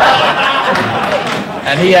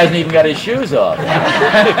 And he hasn't even got his shoes off.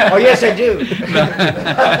 Oh, yes, I do.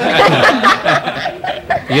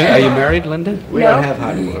 Are you married, Linda? We don't have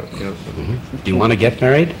hard work. Do you want to get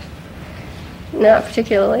married? Not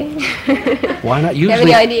particularly. Why not? Usually, Have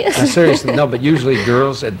any ideas? Seriously, no, but usually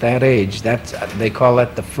girls at that age, they call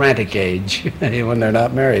that the frantic age when they're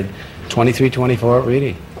not married. 23, 24,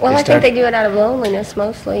 really. Well, I think they do it out of loneliness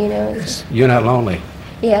mostly, you know. You're not lonely.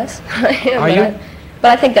 Yes, I am. Are you?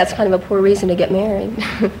 But I think that's kind of a poor reason to get married.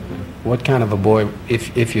 What kind of a boy,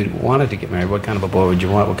 if you wanted to get married, what kind of a boy would you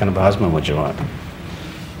want? What kind of a husband would you want?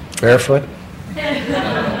 Barefoot?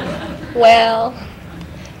 Well,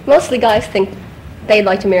 most of the guys think they'd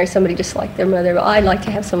like to marry somebody just like their mother, but I'd like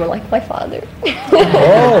to have someone like my father.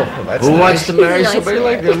 Oh, that's Who wants to marry Nice somebody man.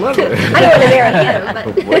 like their mother? I don't want to marry him,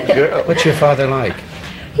 but What girl? What's your father like?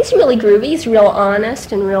 he's really groovy. He's real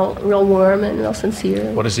honest and real warm and real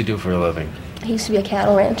sincere. What does he do for a living? He used to be a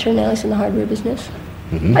cattle rancher, now he's in the hardware business.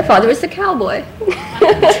 My father was the cowboy.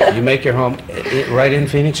 You make your home right in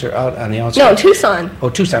Phoenix or out on the outside? No, Tucson. Oh,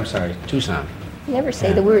 Tucson, I'm sorry, Tucson. Never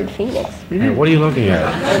say the word Phoenix. Hey, what are you looking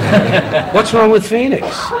at? What's wrong with Phoenix?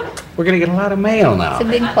 We're going to get a lot of mail now. It's a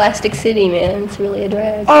big plastic city, man. It's really a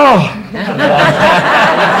drag. Oh! Hear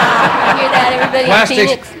that, everybody?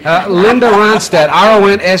 Plastics. Phoenix. Linda Ronstadt,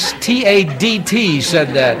 Ronstadt, said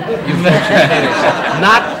that. You mentioned Phoenix.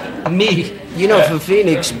 Not me. You know, for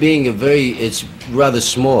Phoenix being it's rather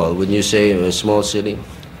small, wouldn't you say, a small city?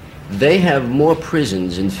 They have more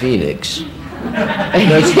prisons in Phoenix. You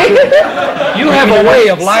have a way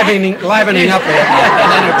of livening up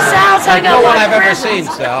Sal's like no one I've ever seen,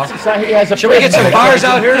 Sal. Should we get some bars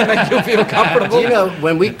out here to make you feel comfortable? You know,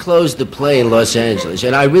 when we closed the play in Los Angeles,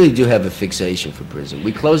 and I really do have a fixation for prison,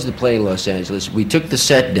 we closed the play in Los Angeles, we took the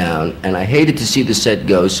set down, and I hated to see the set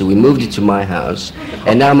go, so we moved it to my house,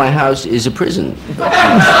 and now my house is a prison.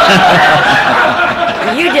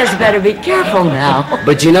 You just better be careful now.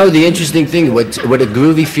 But you know, the interesting thing, what a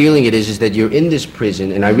groovy feeling it is that you're in this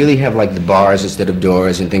prison, and I really have like the bars instead of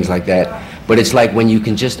doors and things like that. But it's like when you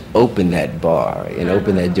can just open that bar and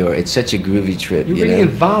open that door, it's such a groovy trip. You're you really know?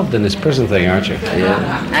 involved in this prison thing, aren't you?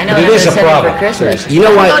 Yeah. I know But it that is was a set problem. for Christmas. You know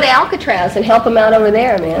Go what? to Alcatraz and help them out over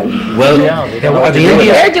there, man. Well,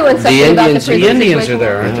 They're doing something about the prison The Indians situation. are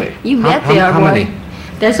there, aren't they? You bet they are. How boy. many?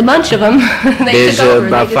 There's a bunch of them. They There's took over.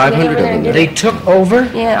 about They just went 500 over of there and them. did They it. took over?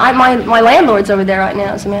 Yeah, my landlord's over there right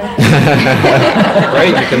now, as a matter of fact.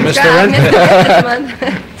 Great, you can miss the I rent. missed the rent this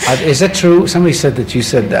month. Is that true? Somebody said that you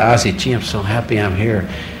said to Ozzie, gee, I'm so happy I'm here.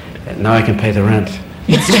 Now I can pay the rent.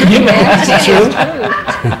 It's true.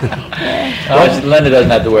 Linda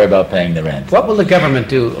doesn't have to worry about paying the rent. What will the government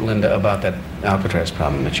do, Linda, about that Alcatraz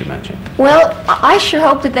problem that you mentioned? Well, I sure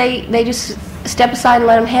hope that they just step aside and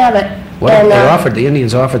let them have it. What And, the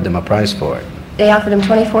Indians offered them a price for it. They offered them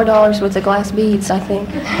 $24 worth of glass beads, I think.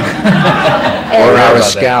 or And, our about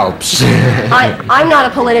scalps. I'm not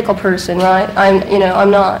a political person, right?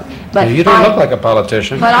 I'm not. But You don't look like a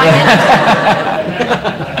politician. But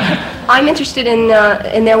I'm interested in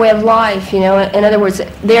their way of life, you know. In other words,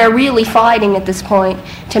 they're really fighting at this point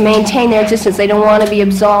to maintain their existence. They don't want to be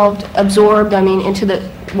absorbed, into the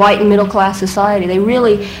white and middle class society. They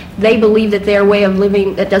believe that their way of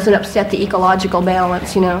living that doesn't upset the ecological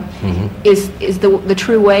balance, you know, is the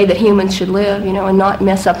true way that humans should live, you know, and not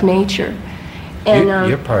mess up nature. And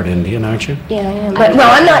You're part Indian, aren't you? yeah, I am. But no,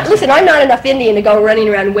 I'm not. Listen, I'm not enough Indian to go running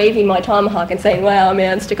around waving my tomahawk and saying, "Wow,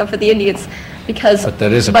 man, stick up for the Indians," because. But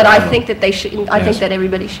that is a But I problem. think that they should. I Yes. think that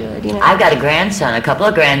everybody should. You know. I've got a couple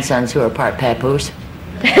of grandsons who are part Papoose.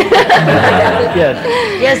 Yeah,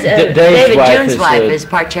 Yes, Dave's David wife June's is, wife is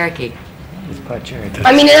part Cherokee. it's part Cherokee.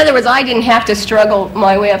 I mean, in other words, I didn't have to struggle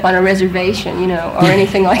my way up on a reservation, you know, or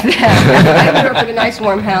anything like that. I grew up in a nice,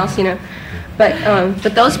 warm house, you know. But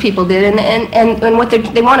those people did, and what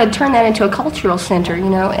they want to turn that into a cultural center, you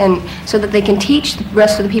know, and so that they can teach the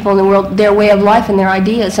rest of the people in the world their way of life and their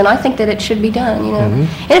ideas. And I think that it should be done, you know. And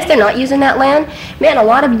if they're not using that land, man, a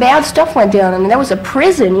lot of bad stuff went down. I mean, there was a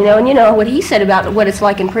prison, you know, and you know what he said about what it's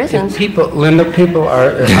like in prisons. Linda, people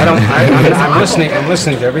are. I'm listening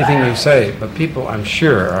to everything you say, but people, I'm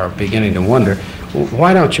sure, are beginning to wonder,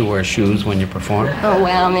 why don't you wear shoes when you perform? Oh,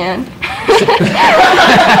 wow, man.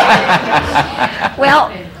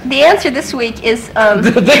 Well, the answer this week is,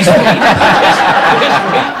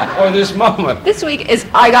 Or this moment. this week is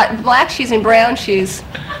I got black shoes and brown shoes,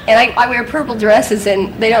 and I wear purple dresses,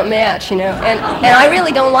 and they don't match, you know. And I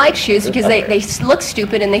really don't like shoes because they look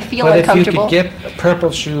stupid and they feel But if you uncomfortable. could get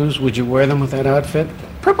purple shoes, would you wear them with that outfit?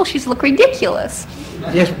 Purple shoes look ridiculous.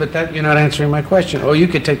 Yes, but you're not answering my question. Or you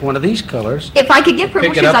could take one of these colors. If I could get purple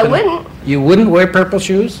Pick it shoes, up I and- wouldn't. You wouldn't wear purple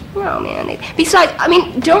shoes? Oh, man. Besides, I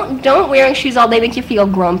mean, don't wearing shoes all day make you feel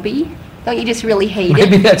grumpy? Don't you just really hate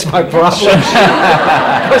Maybe it? that's my problem.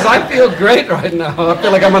 Because I feel great right now. I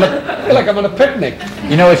feel like I'm on a picnic.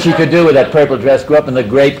 You know what she could do with that purple dress? Go up in the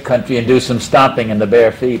grape country and do some stomping in the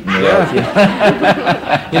bare feet.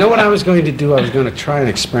 And You know what I was going to do? I was going to try an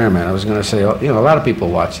experiment. I was going to say, you know, a lot of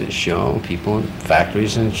people watch this show, people in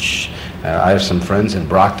factories, and I have some friends in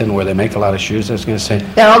Brockton where they make a lot of shoes. I was going to say,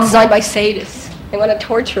 They're all designed by sadists. They want to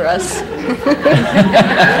torture us.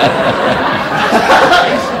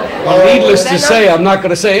 well, needless to say, I'm not going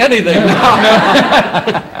to say anything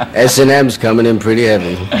now. S&M's coming in pretty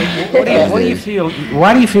heavy. What do you feel?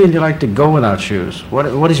 Why do you feel you like to go without shoes?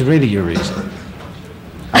 What is really your reason?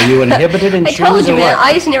 Are you inhibited in I shoes told you, or man, what?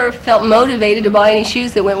 I just never felt motivated to buy any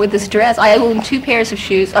shoes that went with this dress. I own 2 pairs of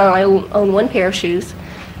shoes. I own 1 pair of shoes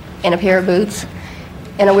and a pair of boots.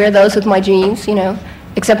 And I wear those with my jeans, you know,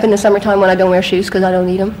 except in the summertime when I don't wear shoes because I don't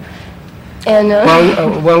need them. And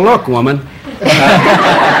Well, look, woman.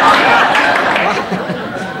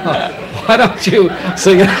 Why don't you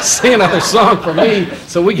sing another song for me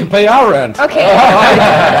so we can pay our rent? okay.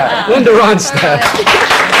 Linda Ronstadt.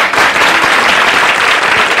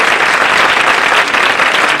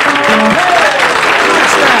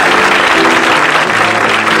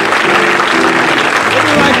 We'll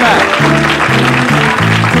be right back.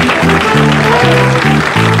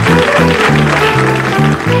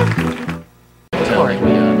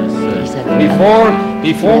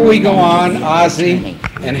 Before we go on, Ozzie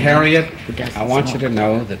and Harriet, I want you to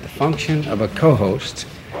know that the function of a co-host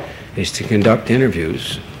is to conduct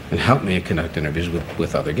interviews and help me conduct interviews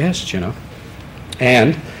with other guests, you know.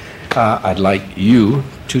 And I'd like you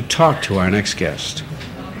to talk to our next guest,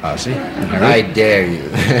 Ozzie and Harriet. I dare you.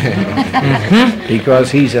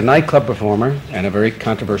 Because he's a nightclub performer and a very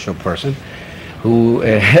controversial person who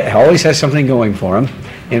always has something going for him.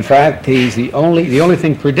 In fact, he's the only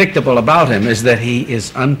thing predictable about him is that he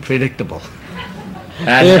is unpredictable.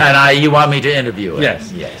 And you want me to interview him?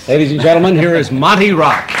 Yes. Yes. Ladies and gentlemen, here is Monty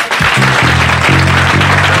Rock.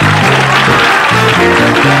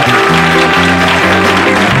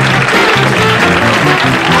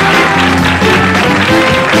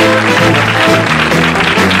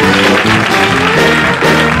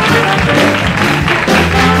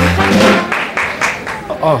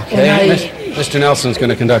 Okay, Mr. Nelson's going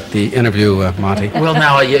to conduct the interview, Monty. Well,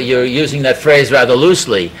 now, you're using that phrase rather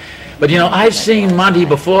loosely. But, you know, I've seen Monty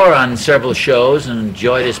before on several shows and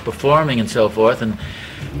enjoyed his performing and so forth. And,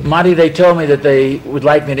 Monty, they told me that they would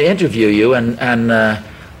like me to interview you. And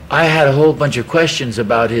I had a whole bunch of questions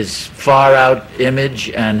about his far-out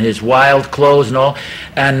image and his wild clothes and all.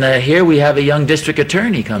 And here we have a young district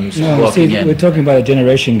attorney comes walking in. We're talking about a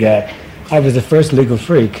generation gap. I was the first legal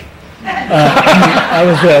freak. I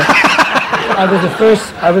was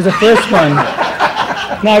the first one.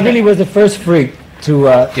 No, I really was the first freak to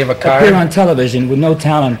appear on television with no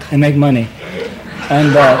talent and make money.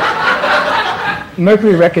 And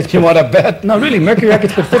Mercury Records... You want to bet? No, really, Mercury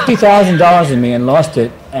Records put $50,000 in me and lost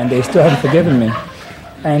it, and they still haven't forgiven me.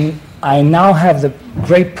 And I now have the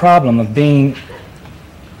great problem of being,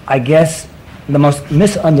 I guess, the most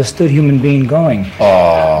misunderstood human being going.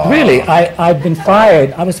 Oh. Really, I've been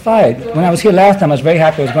fired. I was fired. When I was here last time, I was very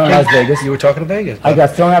happy. I was going to Las Vegas. You were talking to Vegas. I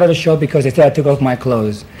got thrown out of the show because they said I took off my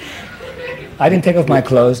clothes. I didn't take off my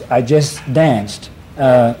clothes. I just danced.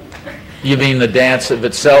 You mean the dance of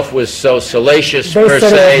itself was so salacious They per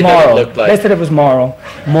said se it was that it moral. looked like... They said it was moral.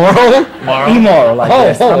 Moral? Moral? Immoral, I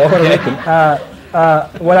guess. I'm Puerto okay. Rican.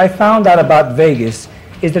 What I found out about Vegas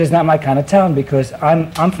is that it's not my kind of town because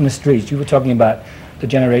I'm from the streets. You were talking about the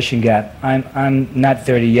generation gap. I'm not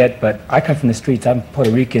 30 yet, but I come from the streets. I'm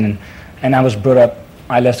Puerto Rican, and I was brought up.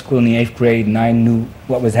 I left school in the 8th grade, and I knew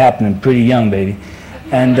what was happening pretty young, baby.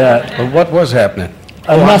 And Well, what was happening?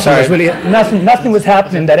 Nothing was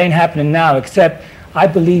happening that ain't happening now, except I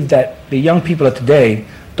believe that the young people of today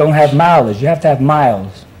don't have mileage. You have to have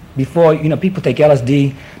miles. Before, you know, people take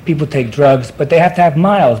LSD, people take drugs, but they have to have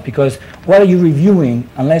miles because what are you reviewing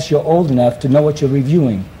unless you're old enough to know what you're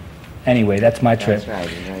reviewing? Anyway, that's my trip.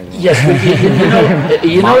 That's right. Yes, but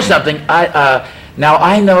you know something. Now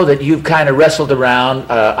I know that you've kind of wrestled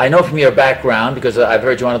around. I know from your background because I've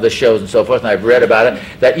heard you on other shows and so forth, and I've read about it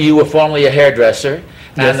that you were formerly a hairdresser,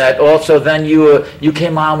 and that also then you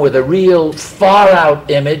came on with a real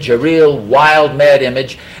far-out image, a real wild, mad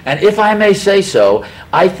image. And if I may say so,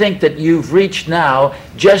 I think that you've reached now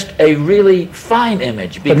just a really fine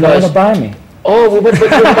image because. But no one will buy me. Oh, but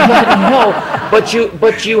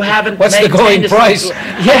you haven't. What's the going price?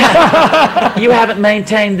 Yeah, you haven't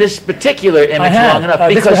maintained this particular image long enough.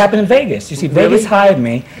 This is what happened in Vegas. You see, Vegas hired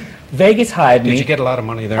me. Vegas hired me. Did you get a lot of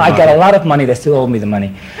money there? I got a lot of money. They still owe me the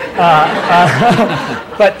money.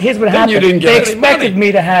 But here's what happened. You didn't get they any expected money.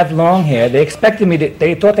 me to have long hair. They expected me to.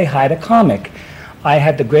 They thought they hired a comic. I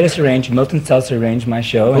had the greatest arranger. Milton Seltzer arranged my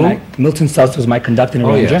show. Who? And Milton Seltzer was my conducting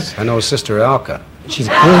arranger. Yes, I know his sister Alka. She's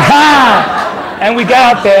cool. And we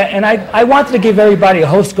got out there, and I wanted to give everybody a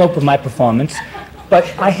whole scope of my performance. But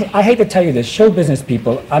I hate to tell you this, show business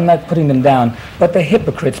people, I'm not putting them down, but they're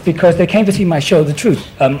hypocrites because they came to see my show, the truth,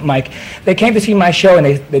 Mike. They came to see my show and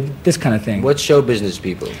they this kind of thing. What's show business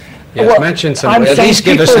people? Yes, Well, mention some, I'm at saying least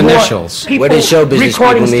give us people who are- initials. people, What does show business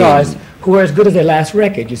recording people mean? stars who are as good as their last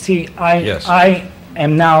record. You see, Yes. I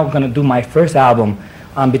am now going to do my first album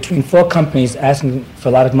between 4 companies asking for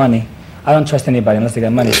a lot of money. I don't trust anybody unless they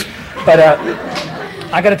got money. But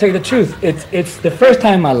I got to tell you the truth. It's the first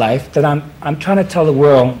time in my life that I'm trying to tell the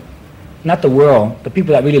world, not the world, the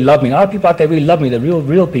people that really love me. A lot of people out there really love me, the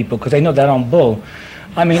real people, because they know that I'm bull.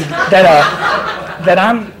 I mean, that that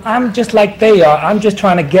I'm just like they are. I'm just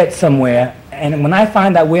trying to get somewhere, and when I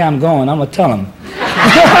find out where I'm going, I'm gonna tell them.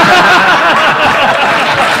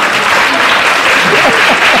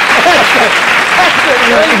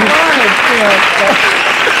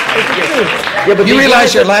 Yeah, but You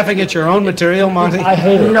realize you're laughing at your own material, Monty? I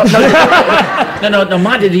hate it. No,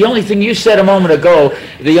 Monty, the only thing you said a moment ago,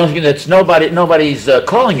 the only thing that's nobody's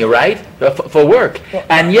calling you, right, for work.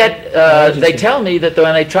 And yet, they tell me that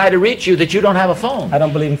when they try to reach you, that you don't have a phone. I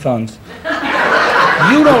don't believe in phones.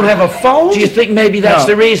 You don't have a phone? Do you think maybe that's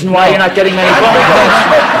the reason why you're not getting many phone calls?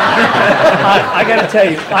 I got to tell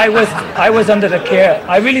you, I was under the care.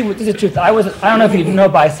 I really, this is the truth. I don't know if you know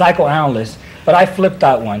by a psychoanalyst, but I flipped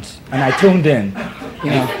out once and I tuned in.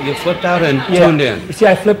 You flipped out and tuned in. You see,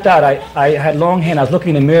 I flipped out. I had long hair. I was looking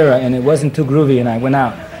in the mirror and it wasn't too groovy, and I went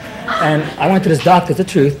out. And I went to this doctor, the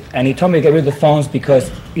truth, and he told me to get rid of the phones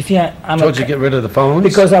because, you see, Told you to get rid of the phones?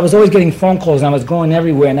 Because I was always getting phone calls and I was going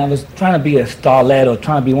everywhere and I was trying to be a starlet or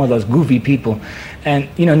trying to be one of those goofy people. And,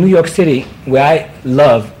 New York City, where I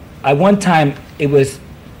love, one time it was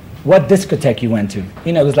what discotheque you went to.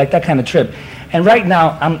 It was like that kind of trip. And right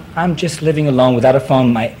now, I'm just living alone without a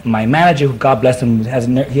phone. My manager, who God bless him, he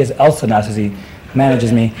has Elsa now, says he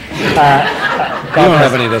manages me. You don't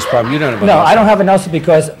have any of this problem. You don't have No, I don't have an Elsa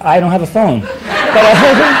because I don't have a phone. But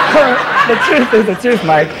the truth is the truth,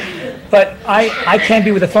 Mike. But I can't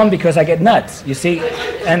be with a phone because I get nuts, you see.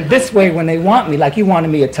 And this way, when they want me, like you wanted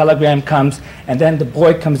me, a telegram comes, and then the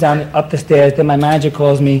boy comes down up the stairs, then my manager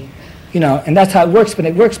calls me, and that's how it works, but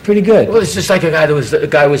it works pretty good. Well, it's just like a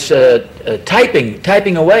guy was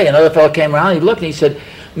typing away. Another fellow came around, he looked, and he said,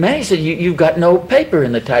 "Man," he said, you've got no paper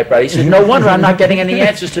in the typewriter. He said, "No wonder I'm not getting any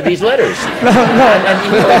answers to these letters."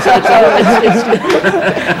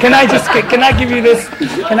 Can I give you this?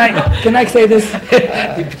 Can I say this?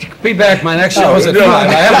 Be back. My next show is at 5. I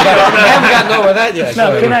haven't gotten over that yet.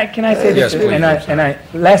 No, can I say this? Yes, please.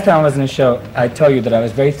 Last time I was in the show, I tell you that I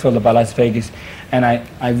was very thrilled about Las Vegas, and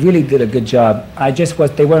I really did a good job.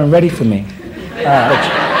 They weren't ready for me.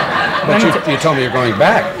 But you told me you're going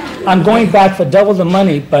back. I'm going back for double the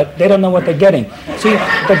money, but they don't know what they're getting. See,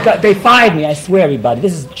 they fired me, I swear, everybody.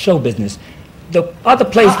 This is show business. The other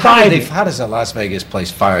place fired me. How does a Las Vegas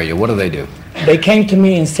place fire you? What do they do? They came to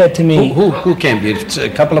me and said to me... Who came? A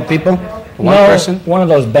couple of people? One person? One of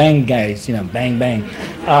those bang guys, bang, bang.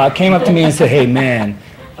 Came up to me and said, "Hey, man,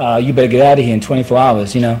 you better get out of here in 24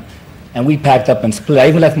 hours, And we packed up and split. I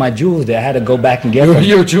even left my jewels there. I had to go back and get them.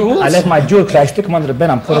 Your jewels? I left my jewels because I stuck them under the bed.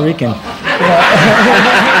 I'm Puerto Rican.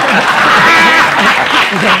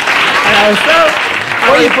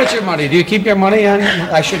 Where do you put your money? Do you keep your money on?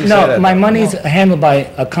 I shouldn't say that. No, my money's handled by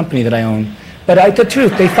a company that I own. But the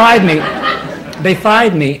truth, they fired me. They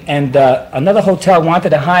fired me, and another hotel wanted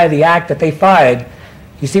to hire the act that they fired.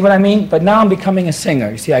 You see what I mean? But now I'm becoming a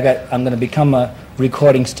singer. You see, I'm going to become a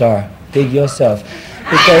recording star. Dig yourself.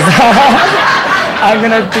 Because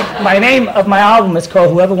my name of my album is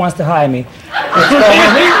called Whoever Wants to Hire Me.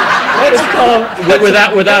 It's called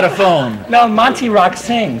without a phone. No, Monty Rock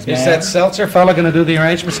sings, man. Is that Seltzer fellow going to do the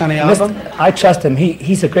arrangements on the album? Listen, I trust him.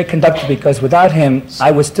 He's a great conductor because without him, I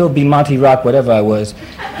would still be Monty Rock, whatever I was.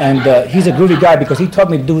 And he's a groovy guy because he taught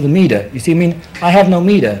me to do the meter. You see, I have no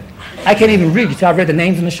meter. I can't even read. You see, I've read the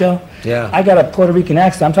names on the show. Yeah. I got a Puerto Rican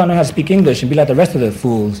accent. I'm trying to know how to speak English and be like the rest of the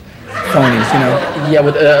fools, phonies,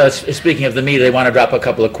 Yeah. Speaking of the meter, they want to drop a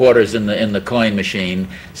couple of quarters in the coin machine.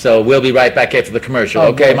 So we'll be right back after the commercial.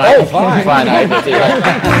 Okay, Mike? Oh, fine. Fine. I'll see you right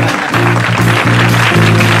back.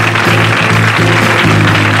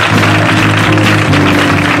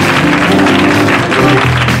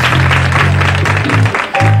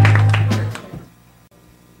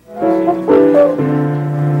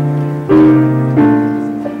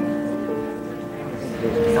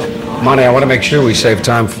 Monty, I want to make sure we save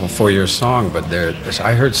time for your song, but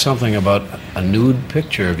I heard something about a nude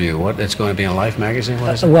picture of you. It's going to be in Life magazine?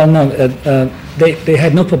 What is it? Well, no, they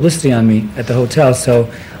had no publicity on me at the hotel, so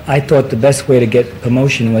I thought the best way to get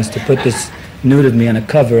promotion was to put this nude of me on a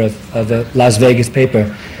cover of the Las Vegas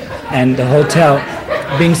paper. And the hotel,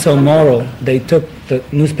 being so moral, they took the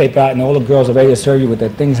newspaper out and all the girls are ready to serve you with their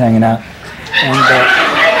things hanging out.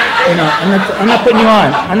 And I'm not putting you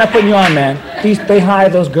on. I'm not putting you on, man. They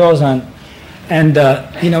hired those girls on, and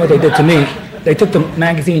you know what they did to me? They took the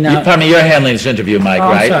magazine out. Pardon me, you're handling this interview, Mike,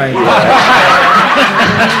 right? Sorry.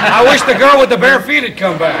 I wish the girl with the bare feet had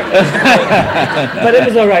come back. But it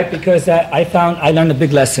was all right because I learned a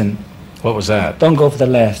big lesson. What was that? Don't go for the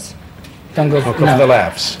laughs. Don't go for the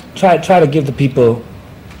laughs. Try to give the people.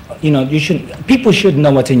 People should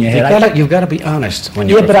know what's in your head. You've got to be honest when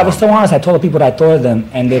you but I was so honest. I told the people that I thought of them,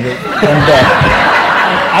 and they were. And,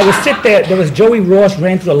 I I would sit there. There was Joey Ross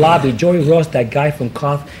ran through the lobby. Joey Ross, that guy from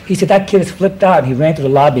Cough. He said that kid is flipped out. And he ran through the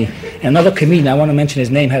lobby. And another comedian, I want to mention his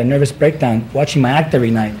name, had a nervous breakdown watching my act every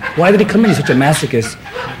night. Why did he come in? He's such a masochist.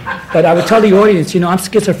 But I would tell the audience, I'm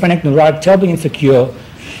schizophrenic, neurotic, terribly insecure.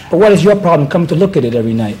 But what is your problem coming to look at it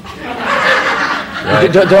every night?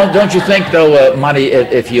 Right. Don't you think, though, Monty,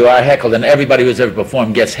 if you are heckled, and everybody who's ever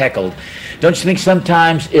performed gets heckled, don't you think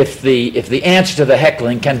sometimes if the answer to the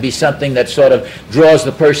heckling can be something that sort of draws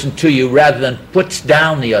the person to you rather than puts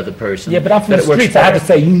down the other person? Yeah, but I'm from the streets. I have to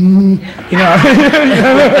say,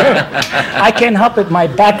 I can't help it. My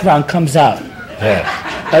background comes out. Yeah.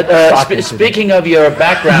 Speaking of your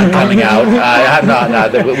background coming out,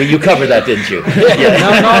 you covered that, didn't you? Yeah. No,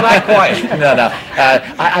 not quite. No.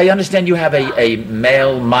 I understand you have a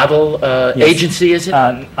male model yes. agency, is it?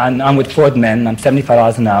 I'm with Ford Men. I'm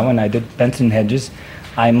 $75 an hour, and I did Benson Hedges.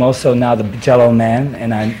 I'm also now the Jello Man,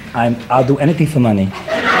 and I'll do anything for money.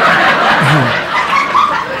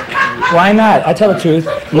 Why not? I tell the truth.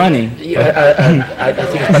 Money. I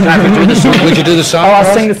think it's about time to do the song. Would you do the song? Oh,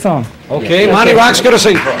 I'll sing the song. Okay, Monty Rock's going to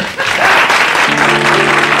sing for us.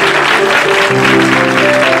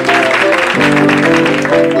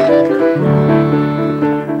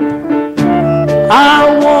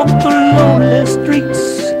 I walk the lonely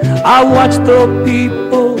streets, I watch the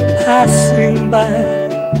people passing by.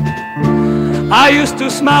 I used to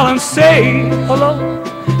smile and say hello,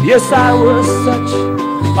 yes, I was such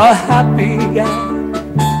a happy guy.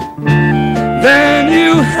 Then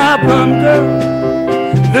you happen, girl,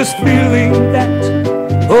 this feeling that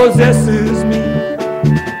possesses me.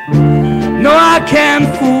 No, I can't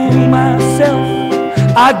fool myself,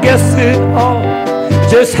 I guess it all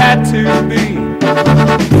just had to be.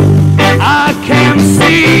 I can't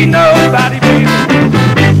see nobody, baby,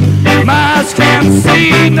 my eyes can't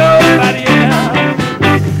see nobody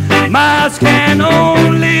else. My eyes can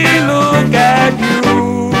only look at you.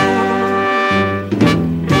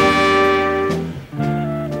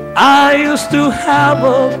 I used to have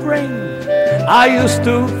a brain, I used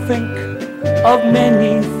to think of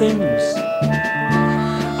many things.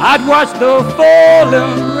 I'd watch the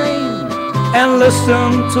falling rain and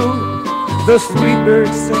listen to the sweet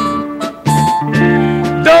birds sing.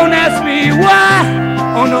 Don't ask me why,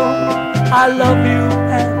 oh no, I love you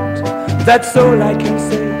and that's all I can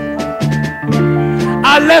say.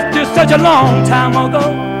 I left you such a long time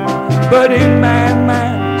ago, but in my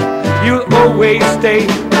mind you'll always stay.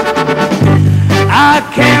 I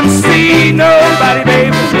can't see nobody,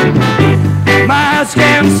 baby, my eyes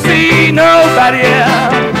can't see nobody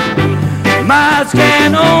else. My eyes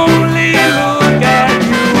can only look at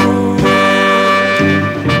you.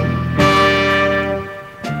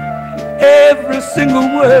 Every single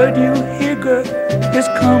word you hear, girl, is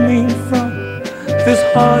coming from this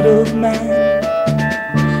heart of mine.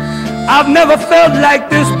 I've never felt like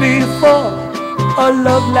this before, a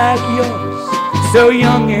love like yours, so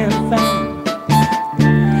young and fine.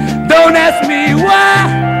 Don't ask me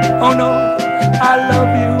why, oh no, I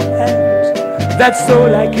love you and that's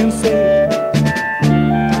all I can say.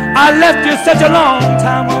 I left you such a long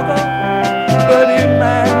time ago, but in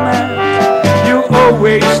my mind you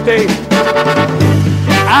always stay.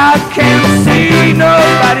 I can't see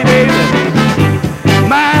nobody, baby,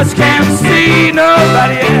 my eyes can't see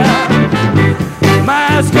nobody else. My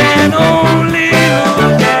eyes can only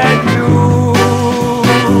look at you.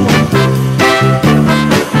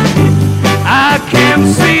 I can't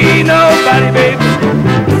see nobody, baby,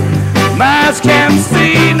 my eyes can't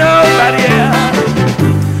see nobody else.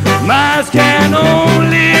 My eyes can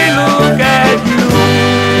only look at you.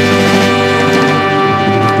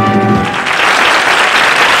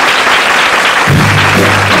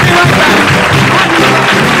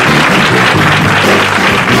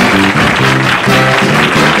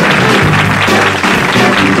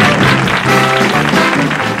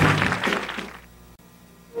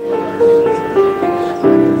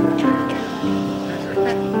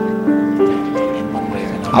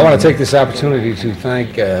 I want to take this opportunity to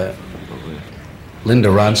thank Linda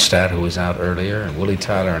Ronstadt, who was out earlier, and Willie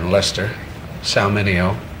Tyler and Lester, Sal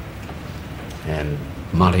Mineo, and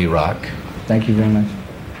Monty Rock. Thank you very much.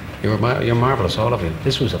 You're marvelous, all of you.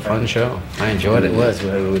 This was a fun show. I enjoyed it. It was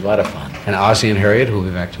a lot of fun. And Ozzie and Harriet, who will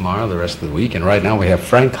be back tomorrow, the rest of the week. And right now we have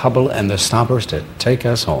Frank Hubble and the Stompers to take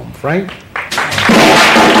us home. Frank?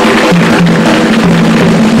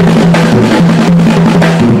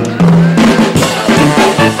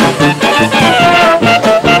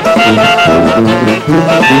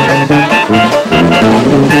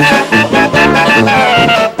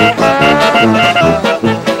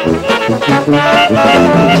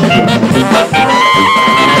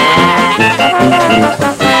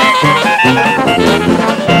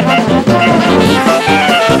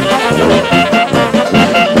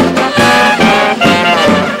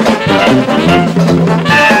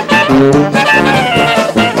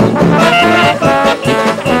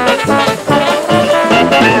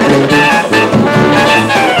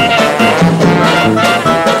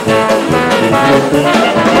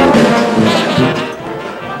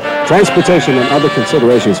 Transportation and other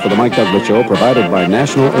considerations for the Mike Douglas Show provided by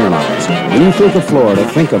National Airlines. When you think of Florida,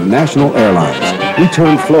 think of National Airlines. We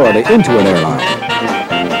turned Florida into an airline.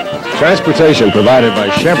 Transportation provided by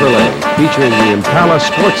Chevrolet, featuring the Impala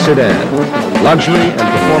Sports Sedan. Luxury and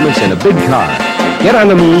performance in a big car. Get on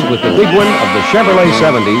the move with the big one of the Chevrolet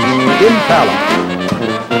 70s, Impala.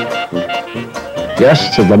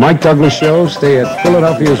 Guests of the Mike Douglas Show stay at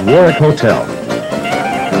Philadelphia's Warwick Hotel.